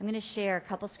 I'm going to share a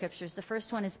couple scriptures. The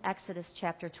first one is Exodus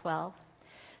chapter 12.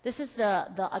 This is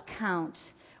the account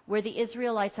where the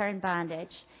Israelites are in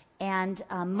bondage, and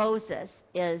Moses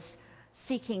is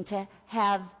seeking to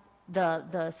have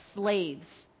the slaves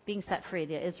being set free,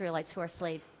 the Israelites who are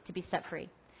slaves to be set free.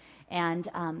 And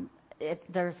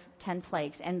there's 10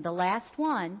 plagues. And the last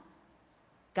one,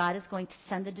 God is going to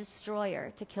send the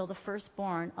destroyer to kill the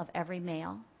firstborn of every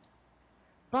male.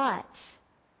 But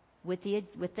with the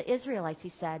Israelites,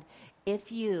 he said,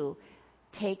 if you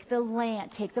take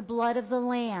the blood of the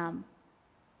lamb,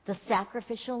 the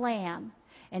sacrificial lamb,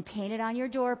 and paint it on your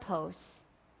doorposts,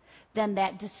 then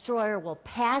that destroyer will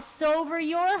pass over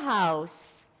your house,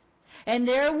 and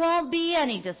there won't be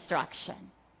any destruction.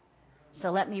 So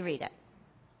let me read it.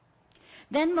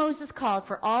 Then Moses called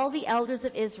for all the elders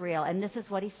of Israel, and this is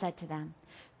what he said to them.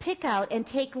 Pick out and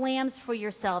take lambs for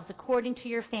yourselves according to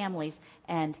your families,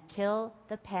 and kill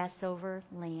the Passover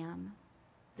lamb.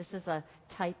 This is a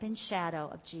type and shadow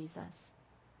of Jesus.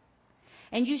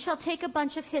 And you shall take a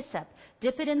bunch of hyssop,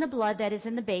 dip it in the blood that is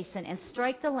in the basin, and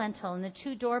strike the lintel and the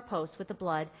 2 doorposts with the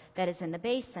blood that is in the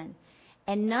basin.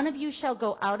 And none of you shall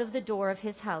go out of the door of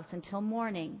his house until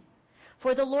morning.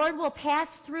 For the Lord will pass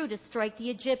through to strike the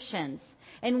Egyptians.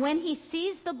 And when he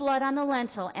sees the blood on the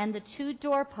lintel and the 2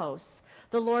 doorposts,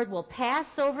 the Lord will pass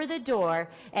over the door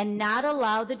and not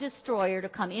allow the destroyer to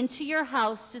come into your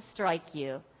house to strike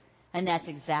you. And that's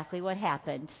exactly what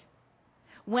happened.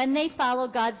 When they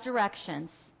followed God's directions,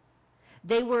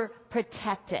 they were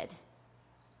protected.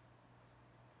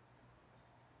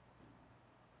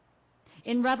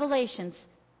 In Revelations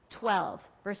 12,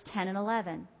 verse 10 and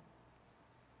 11.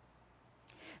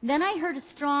 Then I heard a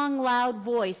strong, loud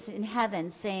voice in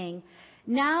heaven saying,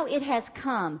 now it has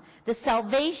come, the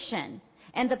salvation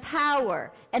and the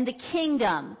power and the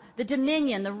kingdom, the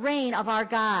dominion, the reign of our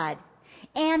God,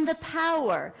 and the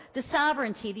power, the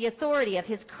sovereignty, the authority of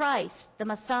his Christ, the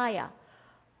Messiah.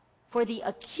 For the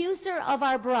accuser of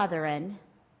our brethren,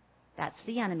 that's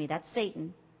the enemy, that's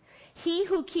Satan, he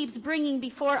who keeps bringing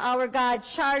before our God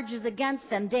charges against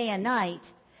them day and night,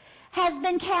 has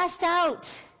been cast out.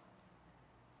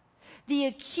 The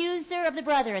accuser of the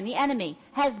brethren, the enemy,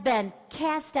 has been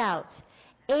cast out.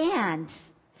 And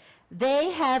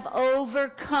they have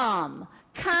overcome,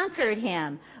 conquered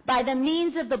him by the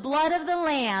means of the blood of the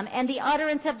Lamb and the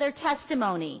utterance of their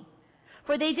testimony.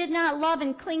 For they did not love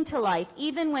and cling to life,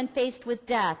 even when faced with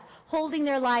death, holding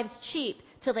their lives cheap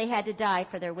till they had to die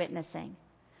for their witnessing.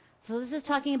 So this is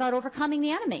talking about overcoming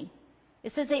the enemy.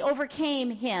 It says they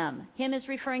overcame him. Him is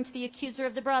referring to the accuser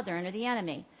of the brethren, or the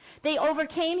enemy. They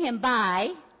overcame him by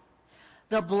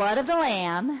the blood of the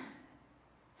Lamb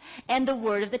and the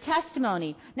word of the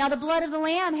testimony. Now the blood of the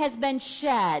Lamb has been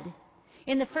shed.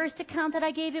 In the first account that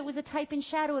I gave, it was a type and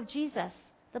shadow of Jesus.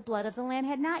 The blood of the Lamb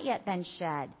had not yet been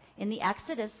shed in the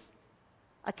Exodus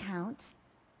account.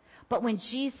 But when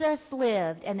Jesus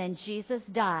lived and then Jesus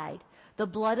died, the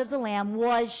blood of the Lamb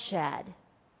was shed.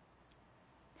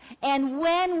 And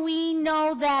when we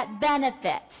know that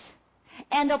benefit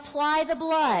and apply the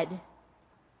blood,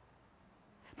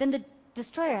 then the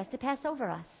destroyer has to pass over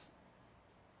us.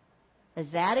 Is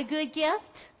that a good gift?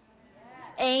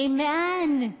 Yes.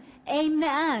 Amen.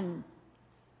 Amen.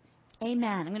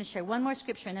 Amen. I'm going to share one more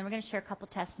scripture, and then we're going to share a couple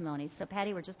testimonies. So,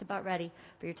 Patty, we're just about ready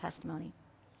for your testimony.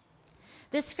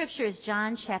 This scripture is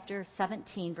John chapter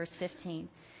 17, verse 15.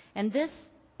 And this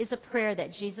is a prayer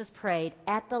that Jesus prayed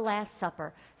at the Last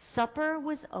Supper. Supper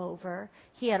was over.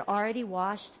 He had already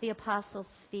washed the apostles'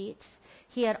 feet.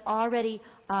 He had already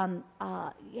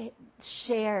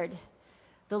shared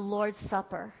the Lord's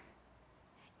Supper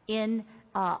in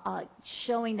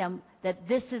showing them that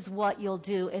this is what you'll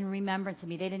do in remembrance of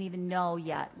me. They didn't even know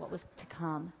yet what was to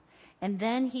come. And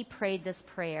then he prayed this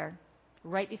prayer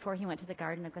right before he went to the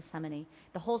Garden of Gethsemane.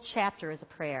 The whole chapter is a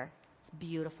prayer. It's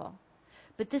beautiful.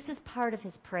 But this is part of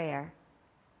his prayer.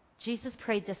 Jesus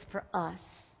prayed this for us.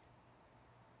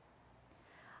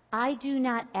 I do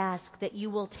not ask that you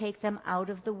will take them out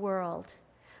of the world,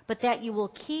 but that you will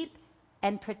keep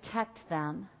and protect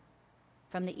them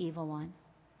from the evil one.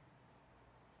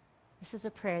 This is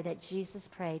a prayer that Jesus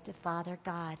prayed to Father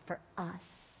God for us.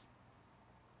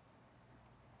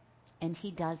 And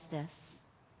he does this.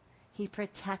 He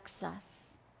protects us.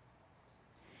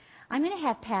 I'm going to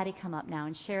have Patty come up now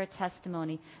and share a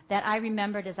testimony that I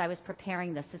remembered as I was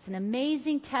preparing this. It's an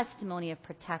amazing testimony of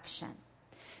protection.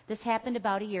 This happened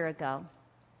about a year ago.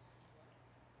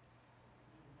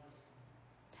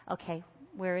 Okay,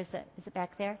 where is it? Is it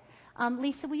back there?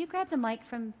 Lisa, will you grab the mic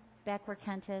from back where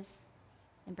Kent is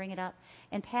and bring it up?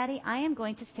 And Patty, I am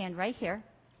going to stand right here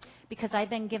because I've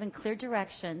been given clear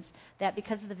directions that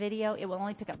because of the video, it will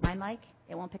only pick up my mic.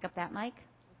 It won't pick up that mic. Okay.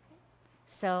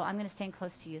 So I'm going to stand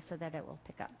close to you so that it will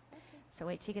pick up. Okay. So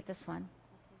wait till you get this one.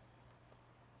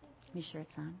 Okay. Be sure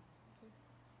it's on. Okay.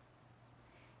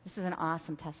 This is an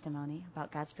awesome testimony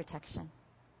about God's protection.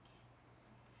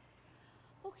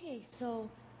 Okay, so,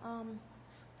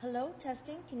 hello,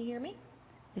 testing. Can you hear me?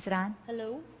 Is it on?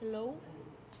 Hello, hello.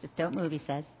 Just don't move, he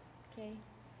says. Okay.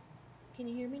 Can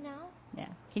you hear me now? Yeah.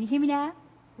 Can you hear me now?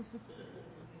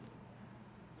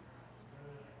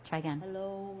 Try again.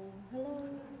 Hello, hello.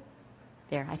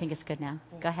 There, I think it's good now.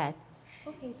 Thank Go ahead.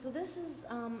 you. Okay, so this is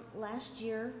last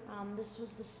year. This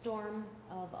was the storm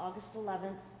of August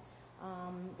 11th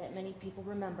that many people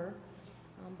remember.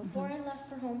 Before I left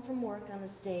for home from work on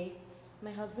this day,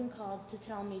 my husband called to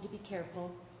tell me to be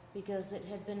careful because it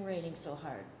had been raining so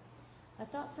hard. I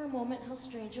thought for a moment how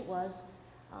strange it was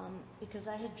because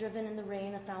I had driven in the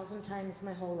rain 1,000 times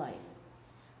my whole life.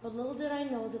 But little did I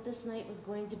know that this night was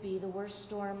going to be the worst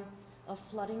storm of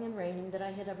flooding and raining that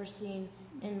I had ever seen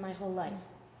in my whole life.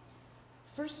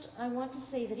 First, I want to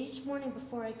say that each morning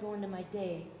before I go into my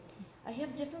day, I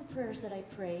have different prayers that I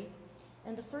pray,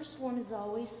 and the first one is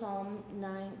always Psalm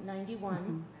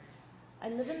 91. I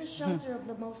live in the shelter of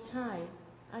the Most High.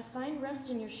 I find rest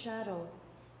in your shadow.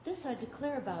 This I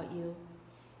declare about you.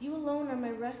 You alone are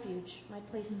my refuge, my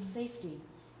place of safety.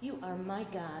 You are my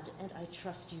God, and I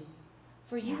trust you.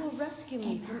 For you will rescue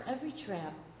me from every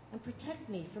trap and protect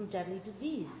me from deadly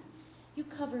disease. You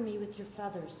cover me with your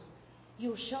feathers. You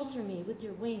will shelter me with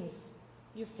your wings.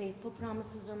 Your faithful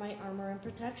promises are my armor and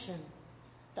protection.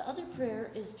 The other prayer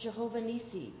is Jehovah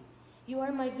Nissi. You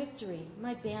are my victory,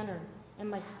 my banner, and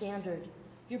my standard.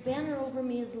 Your banner over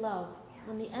me is love.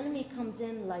 When the enemy comes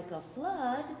in like a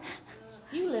flood,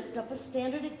 you lift up a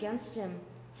standard against him.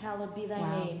 Hallowed be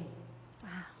thy name. Wow.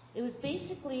 It was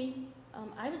basically,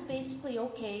 I was basically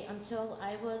okay until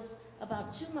I was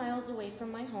about 2 miles away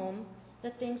from my home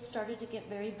that things started to get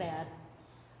very bad.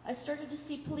 I started to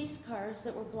see police cars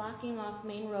that were blocking off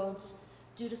main roads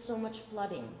due to so much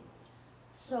flooding.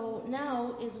 So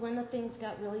now is when the things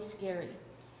got really scary.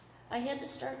 I had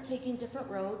to start taking different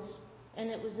roads, and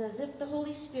it was as if the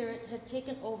Holy Spirit had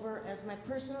taken over as my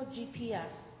personal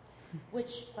GPS,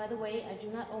 which, by the way, I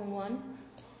do not own one.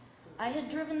 I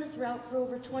had driven this route for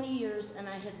over 20 years, and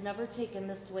I had never taken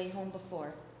this way home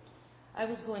before. I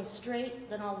was going straight,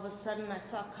 then all of a sudden I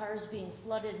saw cars being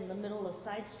flooded in the middle of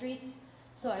side streets,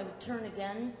 so I would turn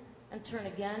again and turn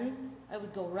again. I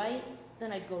would go right,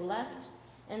 then I'd go left,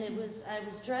 and I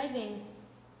was driving,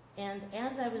 and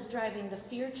as I was driving, the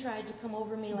fear tried to come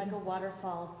over me like a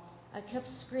waterfall. I kept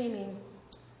screaming,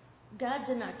 God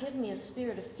did not give me a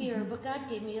spirit of fear, but God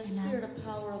gave me a spirit of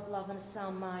power, of love, and a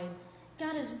sound mind.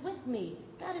 God is with me.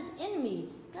 God is in me.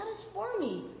 God is for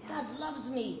me. God loves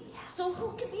me. So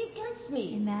who can be against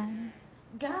me? Amen.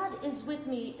 God is with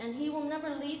me, and he will never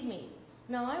leave me.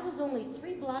 Now, I was only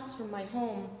 3 blocks from my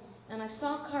home, and I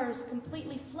saw cars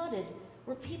completely flooded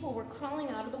where people were crawling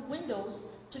out of the windows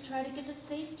to try to get to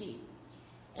safety.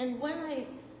 And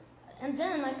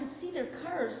then I could see their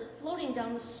cars floating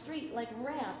down the street like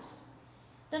rafts.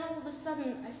 Then all of a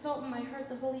sudden, I felt in my heart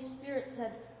the Holy Spirit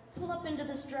said, pull up into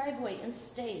this driveway and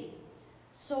stay.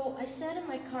 So I sat in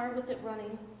my car with it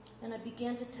running, and I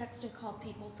began to text and call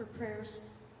people for prayers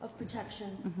of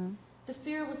protection. The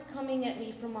fear was coming at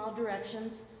me from all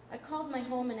directions. I called my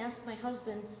home and asked my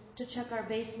husband to check our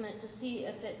basement to see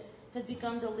if it had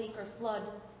begun to leak or flood,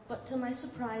 but to my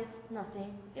surprise,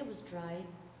 nothing. It was dry.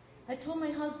 I told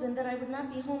my husband that I would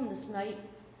not be home this night,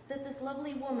 that this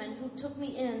lovely woman who took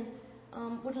me in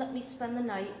would let me spend the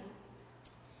night.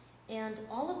 And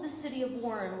all of the city of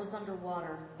Warren was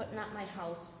underwater, but not my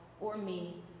house, or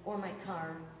me, or my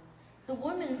car. The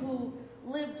woman who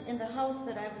lived in the house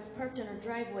that I was parked in her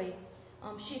driveway,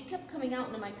 she had kept coming out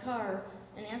into my car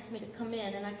and asked me to come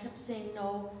in, and I kept saying,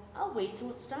 no, I'll wait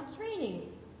till it stops raining.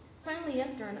 Finally,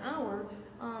 after an hour,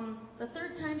 the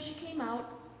third time she came out,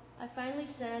 I finally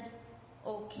said,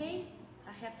 okay,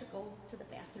 I have to go to the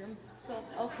bathroom. So,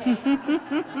 okay.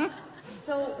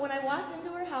 So when I walked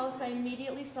into her house, I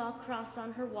immediately saw a cross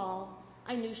on her wall.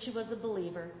 I knew she was a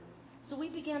believer. So we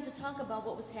began to talk about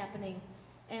what was happening,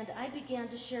 and I began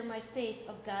to share my faith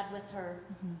of God with her.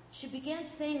 She began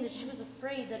saying that she was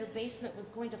afraid that her basement was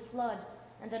going to flood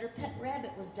and that her pet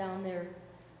rabbit was down there.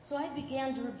 So I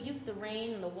began to rebuke the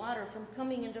rain and the water from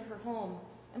coming into her home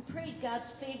and prayed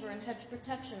God's favor and hedge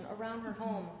protection around her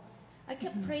home. I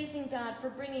kept praising God for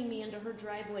bringing me into her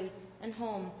driveway and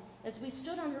home. As we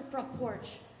stood on her front porch,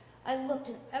 I looked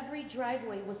and every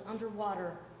driveway was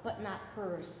underwater, but not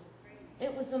hers.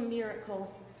 It was a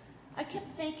miracle. I kept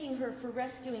thanking her for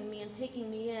rescuing me and taking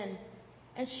me in,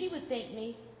 and she would thank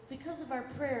me. Because of our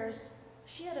prayers,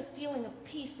 she had a feeling of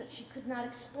peace that she could not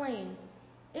explain.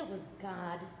 It was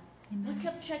God. Amen. We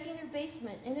kept checking her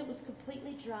basement, and it was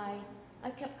completely dry. I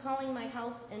kept calling my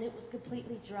house, and it was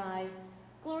completely dry.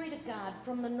 Glory to God.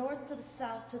 From the north to the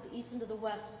south, to the east and to the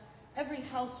west, every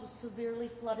house was severely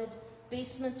flooded,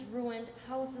 basements ruined,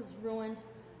 houses ruined,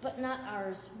 but not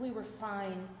ours. We were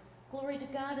fine. Glory to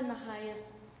God in the highest,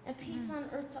 and peace on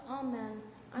earth to all men,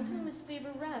 on whom his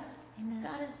favor rests. Amen.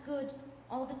 God is good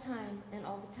all the time, and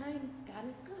all the time, God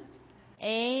is good.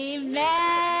 Amen.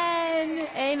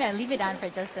 Amen. Leave it on for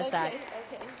just a sec. Okay.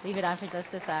 Leave it on for just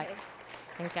a sec. Okay.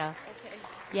 There you go. Okay.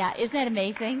 Yeah, isn't that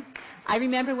amazing? I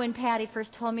remember when Patty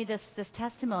first told me this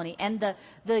testimony, and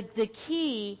the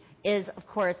key is, of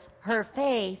course, her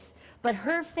faith, but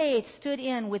her faith stood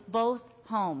in with both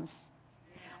homes.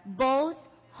 Both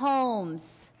homes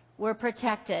were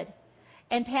protected.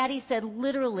 And Patty said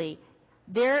literally,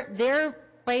 their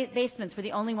basements were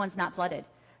the only ones not flooded.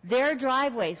 Their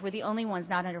driveways were the only ones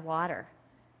not underwater.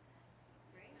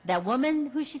 That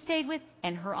woman who she stayed with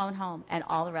and her own home, and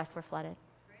all the rest were flooded.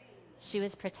 She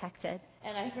was protected.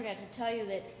 And I forgot to tell you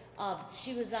that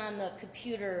she was on the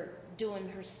computer doing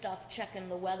her stuff, checking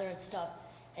the weather and stuff.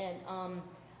 And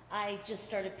I just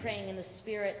started praying in the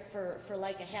Spirit for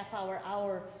like a half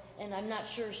hour. And I'm not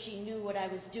sure she knew what I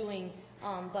was doing,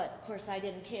 but of course I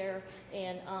didn't care.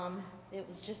 And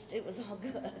it was all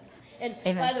good. And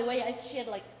Amen. by the way, she had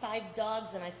like 5 dogs,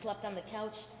 and I slept on the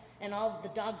couch. And all the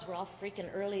dogs were all freaking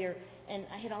earlier, and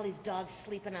I had all these dogs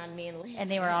sleeping on me. And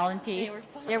they were all in peace? They were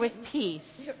fine. There was peace.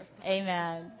 They were fine.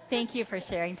 Amen. Thank you for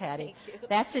sharing, Patty. Thank you.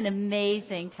 That's an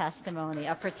amazing testimony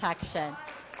of protection.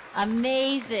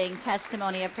 Amazing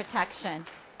testimony of protection.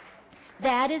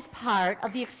 That is part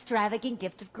of the extravagant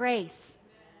gift of grace.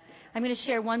 I'm going to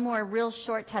share one more real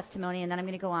short testimony, and then I'm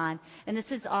going to go on. And this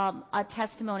is a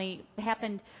testimony that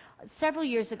happened several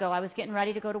years ago. I was getting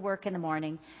ready to go to work in the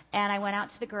morning, and I went out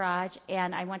to the garage,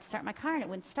 and I went to start my car, and it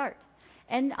wouldn't start.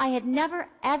 And I had never,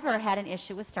 ever had an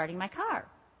issue with starting my car.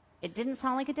 It didn't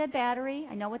sound like a dead battery.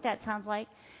 I know what that sounds like.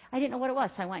 I didn't know what it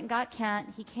was, so I went and got Kent.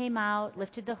 He came out,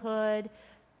 lifted the hood,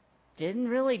 didn't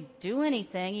really do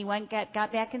anything. He went, got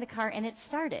back in the car, and it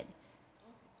started.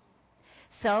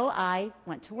 So I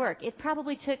went to work. It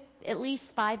probably took at least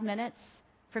 5 minutes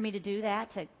for me to do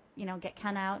that, to get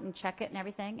Ken out and check it and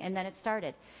everything, and then it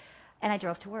started. And I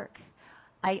drove to work.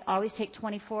 I always take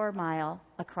 24-mile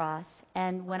across,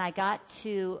 and when I got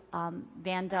to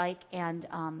Van Dyke and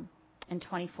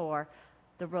 24,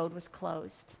 the road was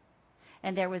closed.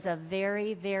 And there was a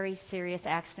very, very serious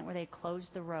accident where they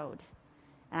closed the road.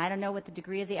 And I don't know what the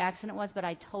degree of the accident was, but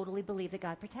I totally believe that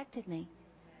God protected me.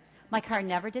 My car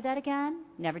never did that again,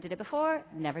 never did it before,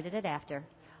 never did it after.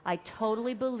 I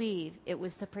totally believe it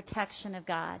was the protection of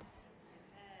God.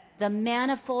 The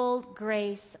manifold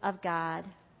grace of God.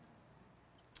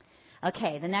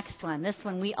 Okay, the next one. This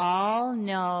one we all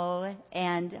know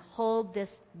and hold this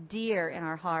dear in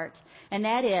our heart. And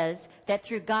that is that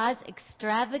through God's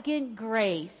extravagant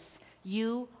grace,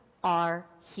 you are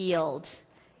healed.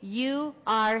 You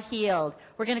are healed.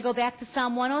 We're going to go back to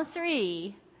Psalm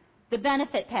 103, the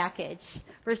benefit package,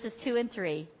 verses 2 and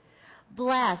 3.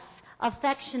 Bless,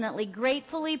 affectionately,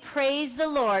 gratefully praise the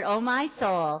Lord, O my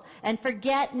soul, and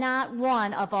forget not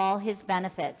one of all his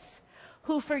benefits,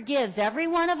 who forgives every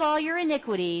one of all your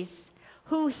iniquities,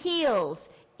 who heals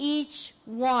each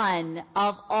one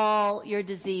of all your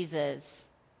diseases.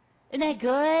 Isn't that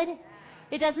good?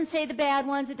 It doesn't say the bad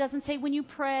ones. It doesn't say when you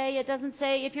pray. It doesn't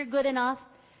say if you're good enough.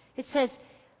 It says,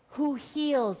 who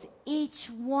heals each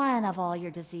one of all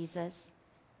your diseases.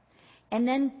 And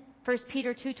then 1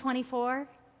 Peter 2:24,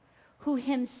 who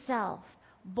himself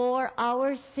bore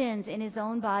our sins in his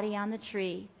own body on the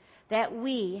tree, that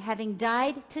we, having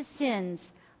died to sins,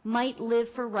 might live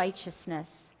for righteousness,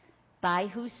 by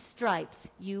whose stripes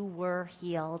you were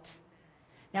healed.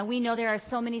 Now, we know there are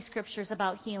so many scriptures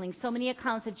about healing, so many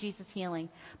accounts of Jesus healing,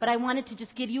 but I wanted to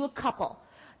just give you a couple.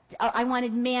 I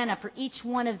wanted manna for each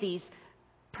one of these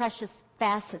precious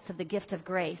facets of the gift of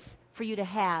grace for you to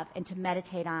have and to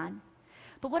meditate on.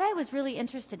 But what I was really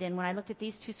interested in when I looked at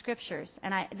these two scriptures,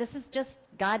 and this is just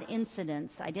God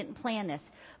incidents, I didn't plan this,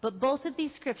 but both of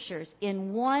these scriptures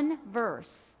in one verse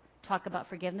talk about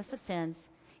forgiveness of sins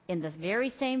in the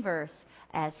very same verse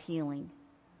as healing.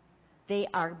 They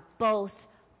are both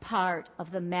part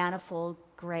of the manifold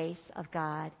grace of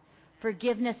God.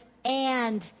 Forgiveness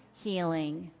and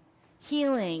healing.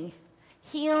 Healing.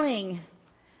 Healing.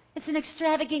 It's an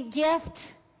extravagant gift.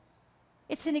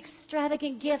 It's an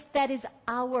extravagant gift that is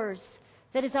ours.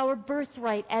 That is our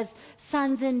birthright as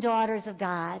sons and daughters of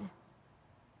God.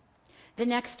 The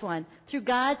next one. Through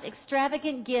God's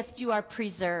extravagant gift, you are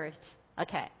preserved.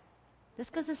 Okay. This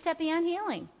goes a step beyond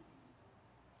healing.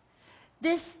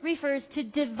 This refers to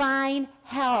divine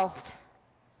health.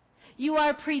 You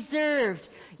are preserved.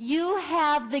 You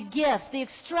have the gift, the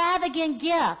extravagant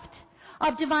gift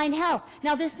of divine health.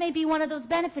 Now, this may be one of those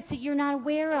benefits that you're not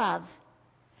aware of.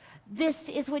 This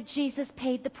is what Jesus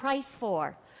paid the price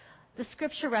for. The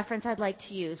scripture reference I'd like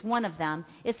to use, one of them,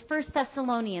 is 1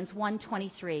 Thessalonians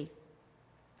 1:23.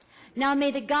 Now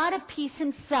may the God of peace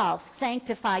himself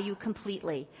sanctify you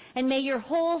completely, and may your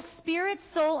whole spirit,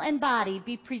 soul, and body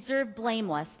be preserved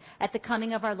blameless at the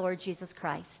coming of our Lord Jesus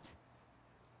Christ.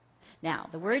 Now,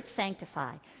 the word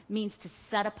sanctify means to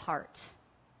set apart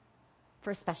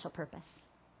for a special purpose.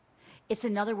 It's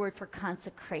another word for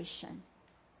consecration.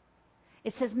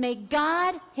 It says, may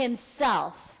God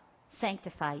himself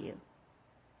sanctify you.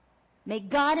 May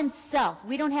God himself,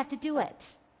 we don't have to do it.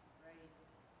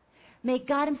 May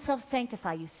God himself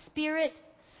sanctify you, spirit,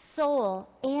 soul,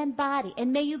 and body,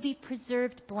 and may you be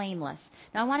preserved blameless.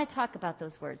 Now, I want to talk about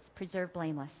those words, preserved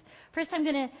blameless. First,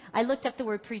 I looked up the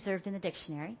word preserved in the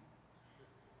dictionary,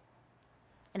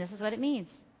 and this is what it means.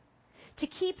 To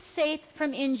keep safe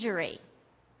from injury.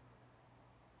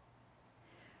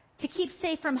 To keep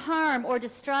safe from harm or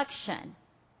destruction.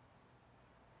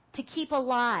 To keep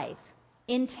alive,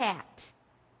 intact.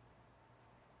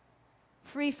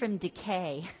 Free from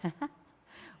decay.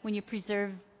 When you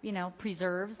preserve,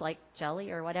 preserves like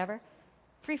jelly or whatever.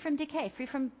 Free from decay, free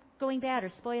from going bad or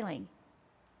spoiling.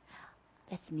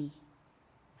 That's me.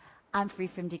 I'm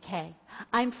free from decay.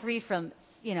 I'm free from,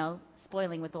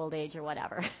 spoiling with old age or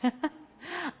whatever.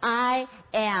 I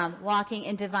am walking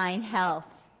in divine health.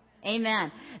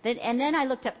 Amen. And then I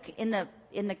looked up in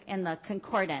the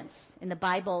concordance, in the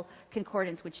Bible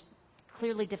concordance, which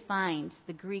clearly defines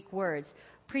the Greek words.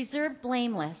 Preserved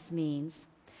blameless means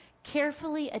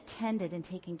carefully attended and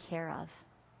taken care of.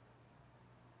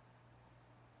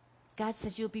 God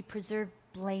says you'll be preserved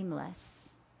blameless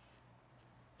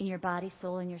in your body,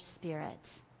 soul, and your spirit.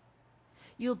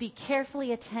 You'll be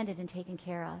carefully attended and taken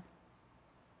care of.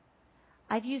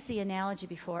 I've used the analogy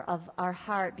before of our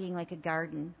heart being like a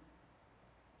garden.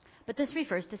 But this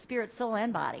refers to spirit, soul,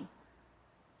 and body.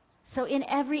 So in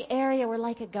every area, we're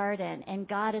like a garden, and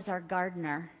God is our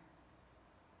gardener.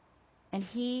 And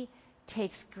he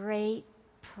takes great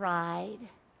pride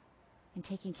in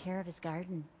taking care of his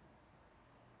garden.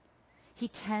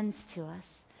 He tends to us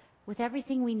with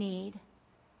everything we need.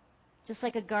 Just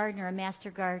like a gardener, a master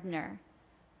gardener,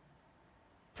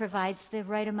 provides the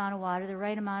right amount of water, the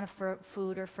right amount of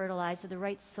food or fertilizer, the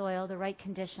right soil, the right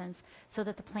conditions, so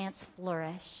that the plants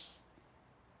flourish.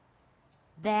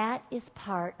 That is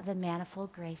part of the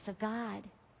manifold grace of God.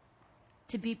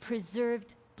 To be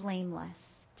preserved blameless.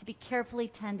 To be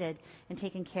carefully tended and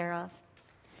taken care of.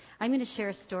 I'm going to share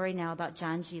a story now about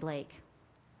John G. Lake.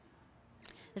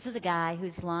 This is a guy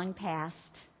who's long passed,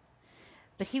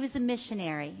 but he was a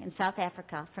missionary in South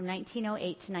Africa from 1908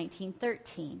 to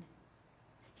 1913.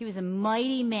 He was a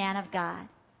mighty man of God.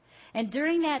 And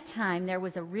during that time, there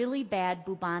was a really bad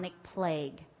bubonic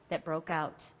plague that broke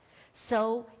out.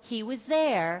 So he was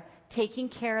there taking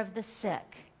care of the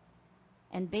sick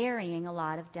and burying a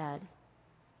lot of dead.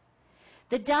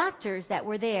 The doctors that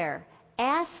were there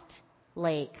asked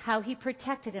Lake how he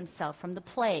protected himself from the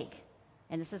plague.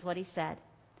 And this is what he said.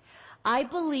 I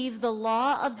believe the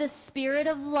law of the Spirit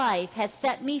of life has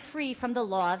set me free from the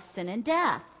law of sin and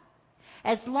death.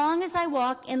 As long as I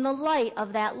walk in the light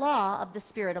of that law of the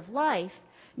Spirit of life,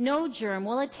 no germ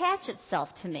will attach itself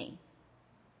to me.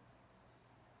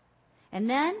 And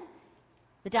then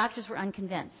the doctors were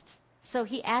unconvinced. So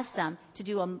he asked them to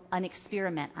do an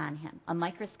experiment on him, a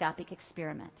microscopic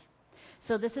experiment.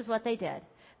 So this is what they did.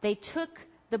 They took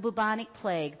the bubonic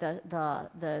plague,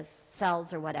 the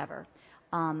cells or whatever,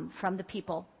 from the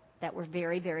people that were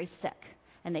very, very sick,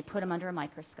 and they put them under a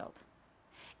microscope.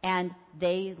 And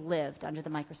they lived under the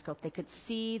microscope. They could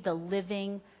see the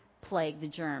living plague, the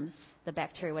germs, the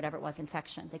bacteria, whatever it was,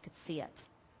 infection. They could see it.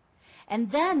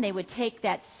 And then they would take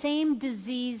that same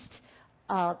diseased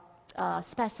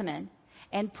specimen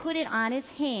and put it on his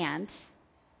hand,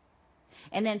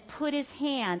 and then put his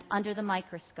hand under the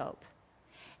microscope.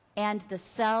 And the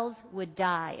cells would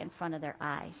die in front of their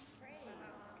eyes.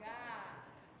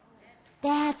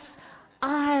 That's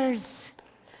ours.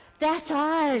 That's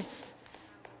ours.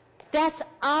 That's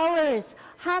ours.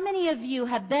 How many of you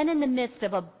have been in the midst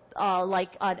of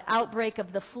like an outbreak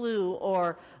of the flu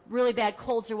or really bad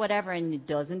colds or whatever, and it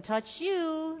doesn't touch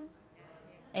you?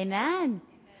 Amen.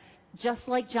 Just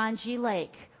like John G.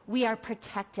 Lake, we are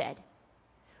protected.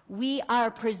 We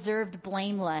are preserved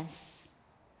blameless.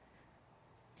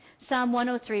 Psalm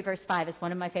 103, verse 5 is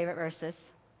one of my favorite verses.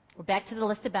 We're back to the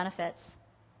list of benefits.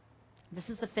 This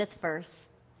is the 5th verse.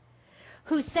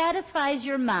 Who satisfies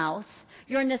your mouth,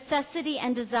 your necessity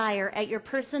and desire at your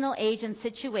personal age and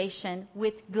situation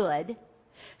with good,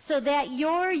 so that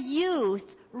your youth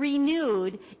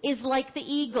renewed is like the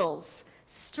eagles,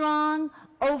 strong,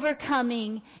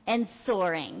 overcoming, and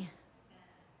soaring.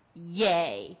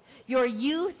 Yay. Your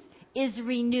youth is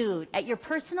renewed at your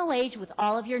personal age with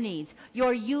all of your needs.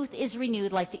 Your youth is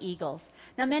renewed like the eagles.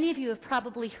 Now, many of you have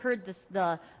probably heard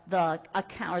the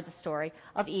account or the story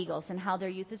of eagles and how their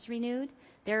youth is renewed.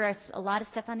 There is a lot of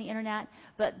stuff on the internet,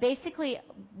 but basically,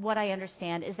 what I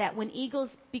understand is that when eagles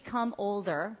become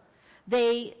older,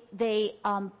 they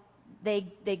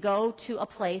go to a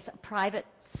place, a private,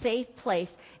 safe place,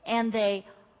 and they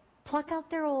pluck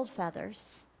out their old feathers,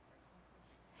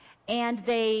 and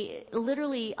they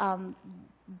literally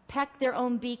peck their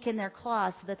own beak in their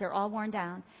claws so that they're all worn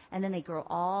down, and then they grow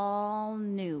all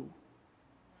new.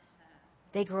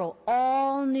 They grow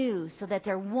all new so that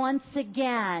they're once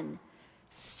again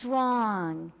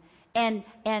strong and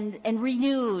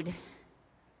renewed.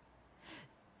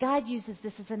 God uses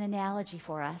this as an analogy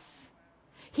for us.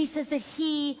 He says that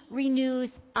He renews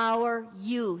our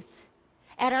youth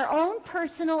at our own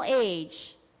personal age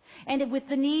and with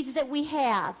the needs that we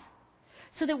have,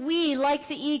 so that we, like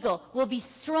the eagle, will be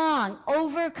strong,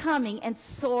 overcoming, and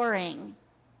soaring.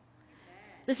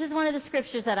 This is one of the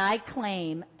scriptures that I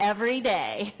claim every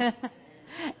day.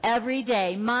 Every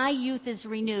day. My youth is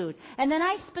renewed. And then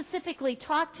I specifically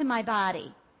talk to my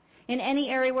body in any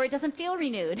area where it doesn't feel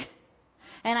renewed.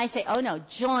 And I say, oh no,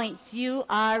 joints, you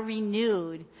are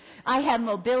renewed. I have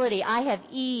mobility. I have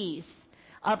ease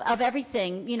of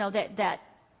everything, that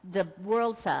the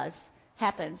world says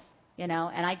happens, and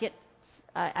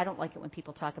I don't like it when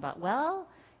people talk about,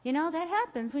 that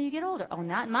happens when you get older. Oh,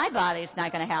 not in my body. It's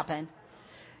not going to happen.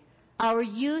 Our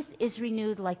youth is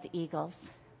renewed like the eagles.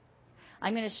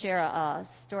 I'm going to share a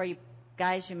story.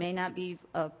 Guys, you may not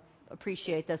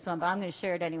appreciate this one, but I'm going to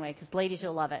share it anyway because ladies,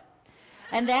 you'll love it.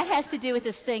 And that has to do with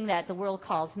this thing that the world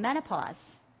calls menopause.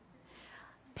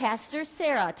 Pastor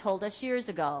Sarah told us years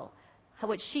ago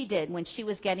what she did when she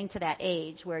was getting to that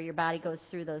age where your body goes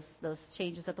through those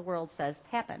changes that the world says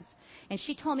happens. And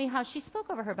she told me how she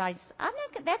spoke over her body.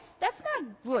 That's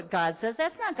not what God says.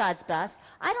 That's not God's best.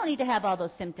 I don't need to have all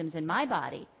those symptoms in my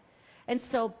body. And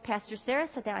so Pastor Sarah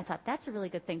said that. I thought, that's a really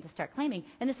good thing to start claiming.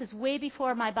 And this is way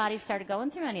before my body started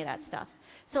going through any of that stuff.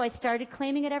 So I started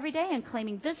claiming it every day and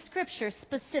claiming this scripture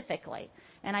specifically.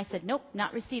 And I said, nope,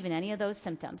 not receiving any of those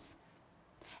symptoms.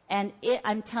 And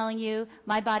I'm telling you,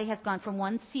 my body has gone from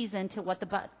one season to what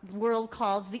the world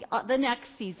calls the next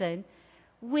season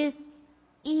with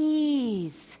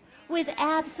ease, with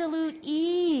absolute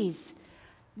ease.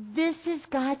 This is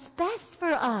God's best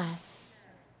for us.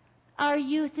 Our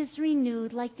youth is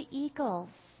renewed like the eagles.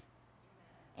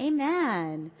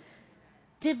 Amen.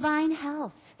 Divine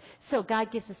health. So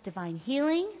God gives us divine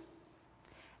healing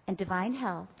and divine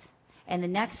health. And the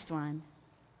next one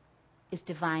is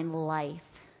divine life.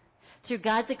 Through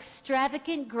God's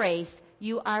extravagant grace,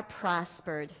 you are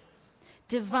prospered.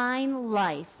 Divine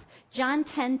life. John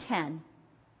 10:10.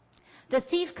 The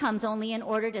thief comes only in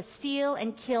order to steal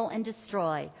and kill and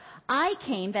destroy. I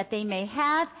came that they may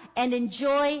have and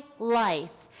enjoy life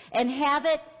and have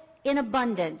it in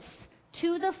abundance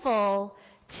to the full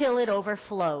till it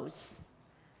overflows.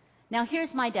 Now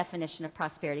here's my definition of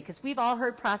prosperity, because we've all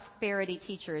heard prosperity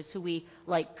teachers who we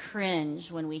cringe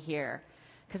when we hear,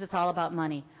 because it's all about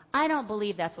money. I don't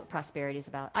believe that's what prosperity is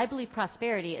about. I believe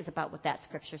prosperity is about what that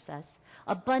scripture says.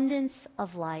 Abundance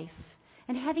of life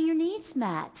and having your needs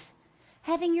met.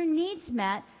 Having your needs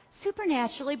met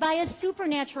supernaturally by a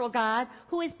supernatural God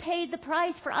who has paid the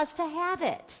price for us to have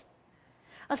it.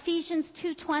 Ephesians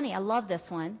 2:20, I love this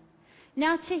one.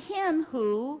 Now to him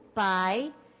who,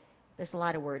 there's a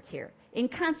lot of words here, in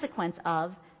consequence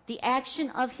of the action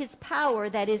of his power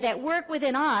that is at work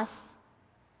within us.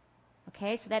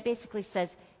 Okay, so that basically says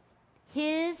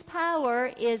His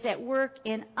power is at work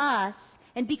in us,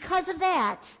 and because of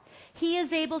that, He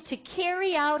is able to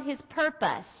carry out His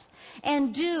purpose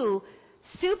and do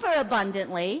super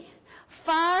abundantly,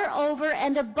 far over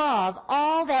and above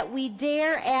all that we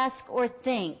dare ask or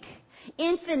think,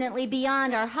 infinitely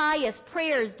beyond our highest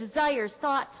prayers, desires,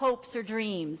 thoughts, hopes, or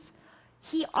dreams.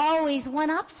 He always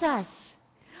one-ups us.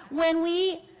 When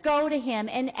we go to Him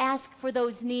and ask for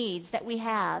those needs that we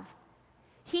have,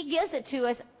 He gives it to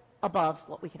us above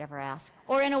what we could ever ask,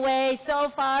 or in a way so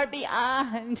far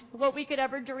beyond what we could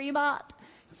ever dream up.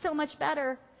 So much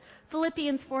better.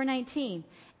 Philippians 4:19,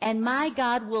 and my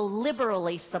God will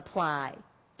liberally supply,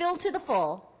 fill to the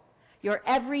full, your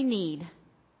every need,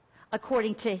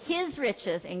 according to His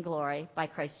riches in glory by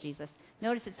Christ Jesus.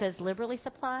 Notice it says liberally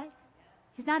supply.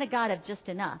 He's not a God of just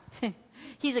enough.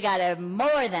 He's a God of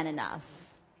more than enough.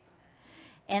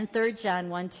 And 3 John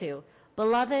 1:2,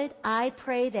 beloved, I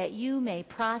pray that you may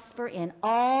prosper in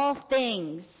all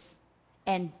things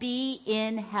and be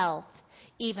in health,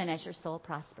 even as your soul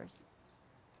prospers.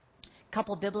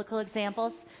 Couple biblical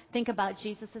examples. Think about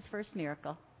Jesus' first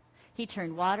miracle. He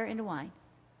turned water into wine.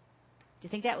 Do you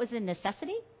think that was a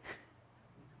necessity?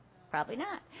 Probably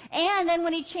not. And then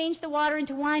when He changed the water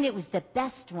into wine, it was the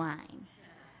best wine.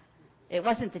 It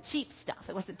wasn't the cheap stuff.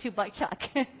 It wasn't $2 chuck.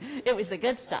 It was the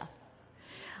good stuff.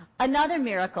 Another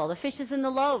miracle, the fishes and the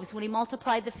loaves, when He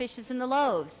multiplied the fishes and the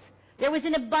loaves. There was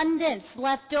an abundance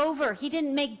left over. He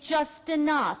didn't make just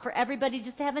enough for everybody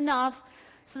just to have enough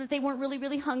so that they weren't really,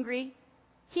 really hungry.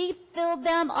 He filled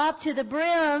them up to the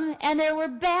brim, and there were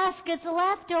baskets of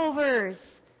leftovers.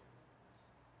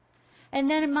 And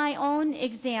then in my own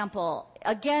example,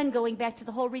 again, going back to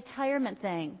the whole retirement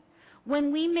thing,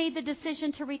 when we made the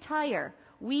decision to retire,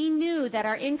 we knew that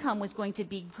our income was going to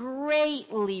be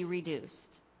greatly reduced.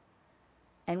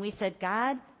 And we said,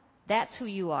 God, that's who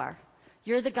you are.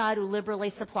 You're the God who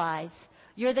liberally supplies.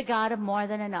 You're the God of more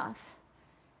than enough.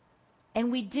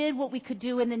 And we did what we could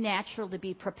do in the natural to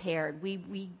be prepared.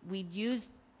 We used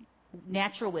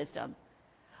natural wisdom.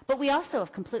 But we also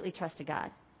have completely trusted God.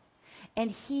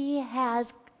 And He has,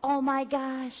 oh my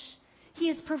gosh, He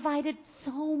has provided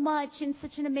so much in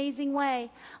such an amazing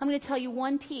way. I'm going to tell you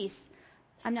one piece.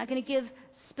 I'm not going to give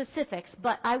specifics,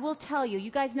 but I will tell you, you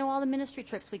guys know all the ministry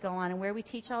trips we go on and where we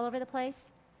teach all over the place?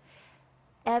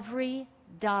 Every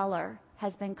dollar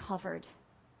has been covered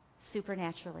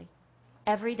supernaturally.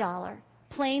 Every dollar.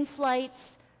 Plane flights,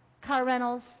 car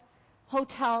rentals,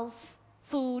 hotels,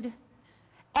 food.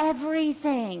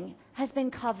 Everything has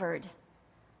been covered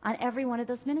on every one of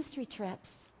those ministry trips.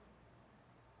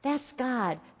 That's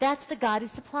God. That's the God who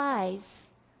supplies.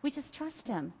 We just trust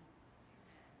Him.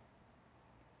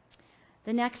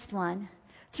 The next one.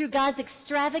 Through God's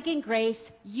extravagant grace,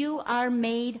 you are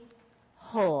made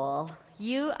whole.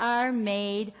 You are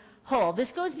made whole. This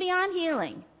goes beyond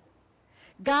healing.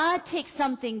 God takes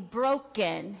something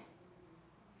broken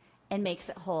and makes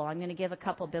it whole. I'm going to give a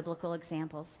couple biblical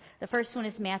examples. The first one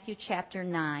is Matthew chapter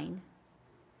 9,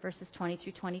 verses 20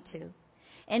 through 22.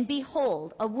 And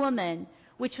behold, a woman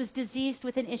which was diseased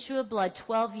with an issue of blood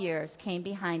 12 years came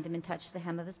behind Him and touched the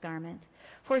hem of His garment.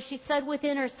 For she said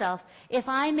within herself, if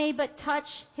I may but touch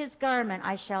His garment,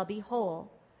 I shall be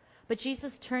whole. But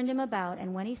Jesus turned Him about,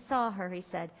 and when He saw her, He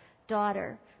said,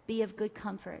 daughter, be of good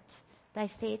comfort. Thy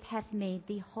faith hath made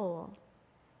thee whole.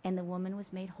 And the woman was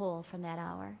made whole from that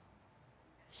hour.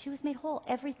 She was made whole.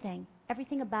 Everything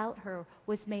about her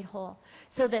was made whole.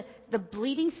 So the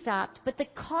bleeding stopped, but the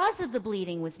cause of the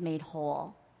bleeding was made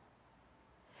whole.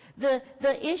 The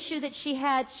issue that she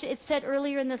had, it said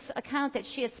earlier in this account that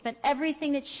she had spent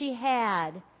everything that she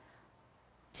had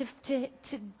to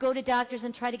go to doctors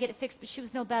and try to get it fixed, but she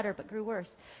was no better, but grew worse.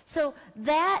 So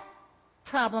that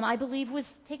problem, I believe, was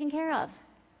taken care of.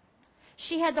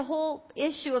 She had the whole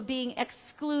issue of being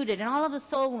excluded and all of the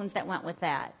soul wounds that went with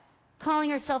that.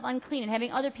 Calling herself unclean and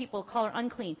having other people call her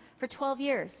unclean for 12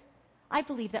 years. I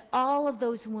believe that all of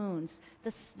those wounds,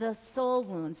 the soul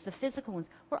wounds, the physical wounds,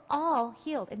 were all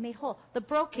healed and made whole. The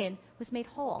broken was made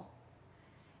whole.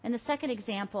 And the second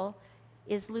example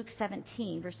is Luke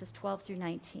 17, verses 12 through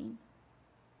 19.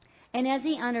 And as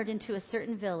He entered into a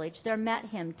certain village, there met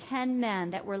Him 10 men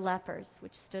that were lepers,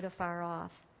 which stood afar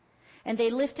off. And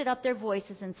they lifted up their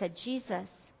voices and said, Jesus,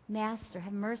 Master,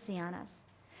 have mercy on us.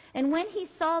 And when He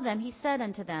saw them, He said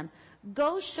unto them,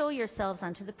 go show yourselves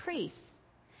unto the priests.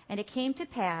 And it came to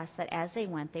pass that as they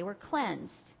went, they were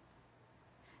cleansed.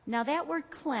 Now that word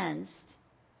cleansed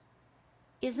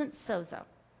isn't sozo.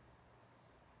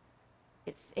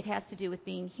 It has to do with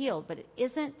being healed, but it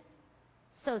isn't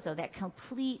sozo, that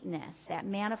completeness, that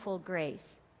manifold grace.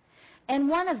 And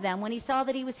one of them, when he saw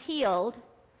that he was healed,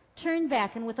 turned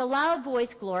back and with a loud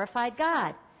voice glorified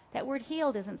God. That word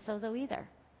healed isn't sozo either.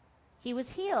 He was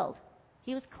healed.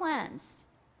 He was cleansed.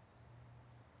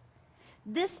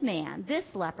 This man, this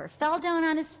leper, fell down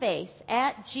on his face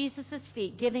at Jesus'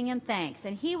 feet, giving him thanks.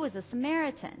 And he was a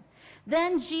Samaritan.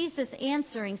 Then Jesus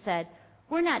answering said,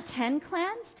 "Were not 10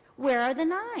 cleansed? Where are the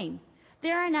 9?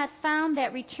 There are not found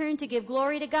that return to give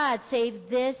glory to God, save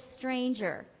this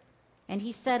stranger." And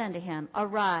he said unto him,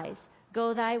 "Arise,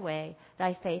 go thy way,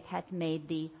 thy faith hath made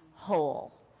thee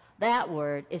whole." That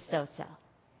word is sozo.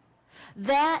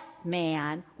 That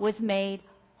man was made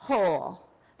whole.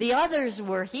 The others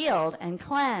were healed and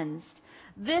cleansed.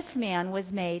 This man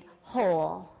was made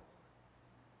whole.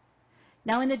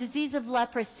 Now, in the disease of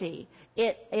leprosy,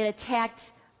 it attacked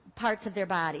parts of their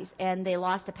bodies, and they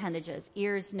lost appendages: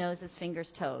 ears, noses,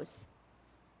 fingers, toes.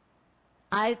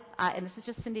 And this is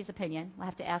just Cindy's opinion. We'll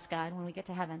have to ask God when we get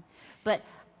to heaven. But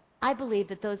I believe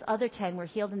that those other 10 were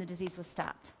healed and the disease was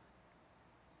stopped.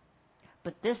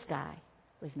 But this guy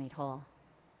was made whole.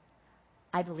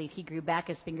 I believe he grew back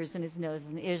his fingers and his nose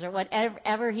and ears, or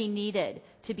whatever he needed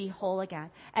to be whole again,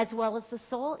 as well as the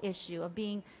soul issue of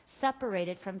being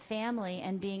separated from family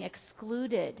and being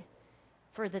excluded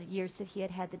for the years that he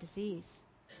had had the disease.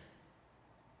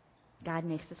 God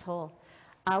makes us whole.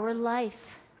 Our life,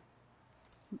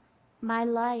 my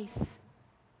life,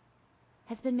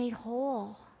 has been made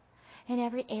whole in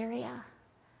every area.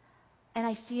 And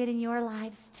I see it in your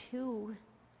lives too.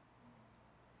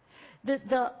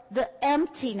 The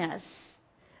emptiness,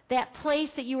 that place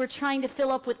that you were trying to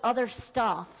fill up with other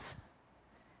stuff,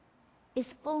 is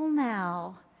full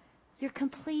now. You're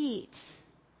complete.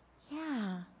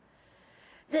 Yeah.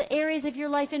 The areas of your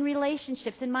life in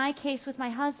relationships, in my case with my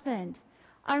husband,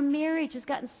 our marriage has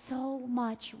gotten so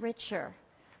much richer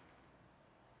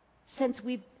since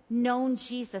we've known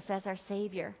Jesus as our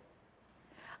Savior.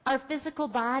 Our physical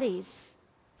bodies,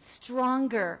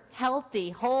 stronger, healthy,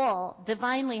 whole,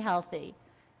 divinely healthy.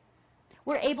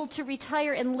 We're able to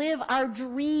retire and live our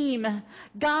dream,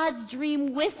 God's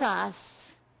dream with us.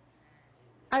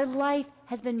 Our life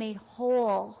has been made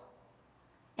whole,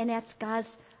 and that's God's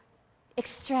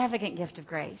extravagant gift of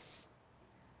grace.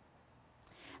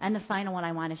 And the final one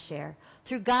I want to share.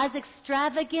 Through God's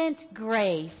extravagant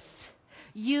grace,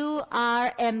 you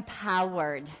are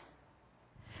empowered.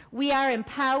 We are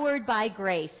empowered by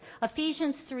grace.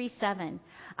 Ephesians 3:7.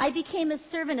 I became a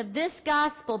servant of this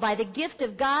gospel by the gift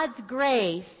of God's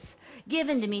grace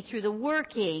given to me through the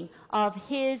working of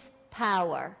His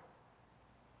power.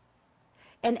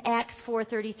 And Acts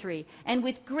 4:33. And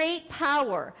with great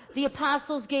power the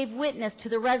apostles gave witness to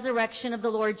the resurrection of the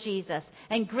Lord Jesus,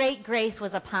 and great grace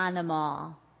was upon them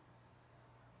all.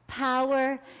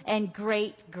 Power and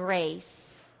great grace.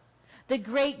 The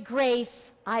great grace,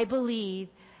 I believe,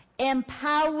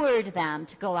 empowered them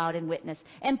to go out and witness,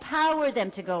 empowered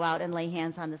them to go out and lay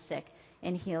hands on the sick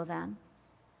and heal them.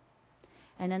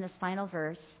 And then this final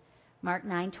verse, Mark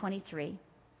 9:23,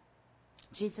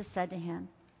 Jesus said to him,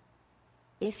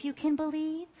 "If you can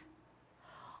believe,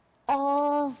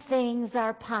 all things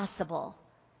are possible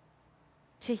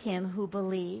to him who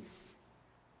believes."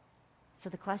 So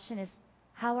the question is,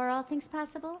 how are all things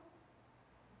possible?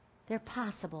 They're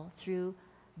possible through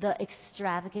the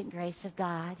extravagant grace of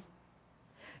God.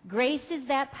 Grace is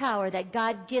that power that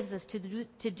God gives us to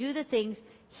do the things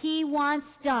He wants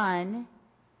done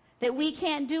that we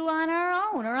can't do on our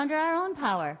own or under our own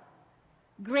power.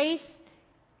 Grace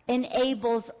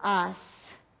enables us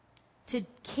to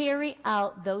carry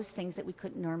out those things that we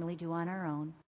couldn't normally do on our own.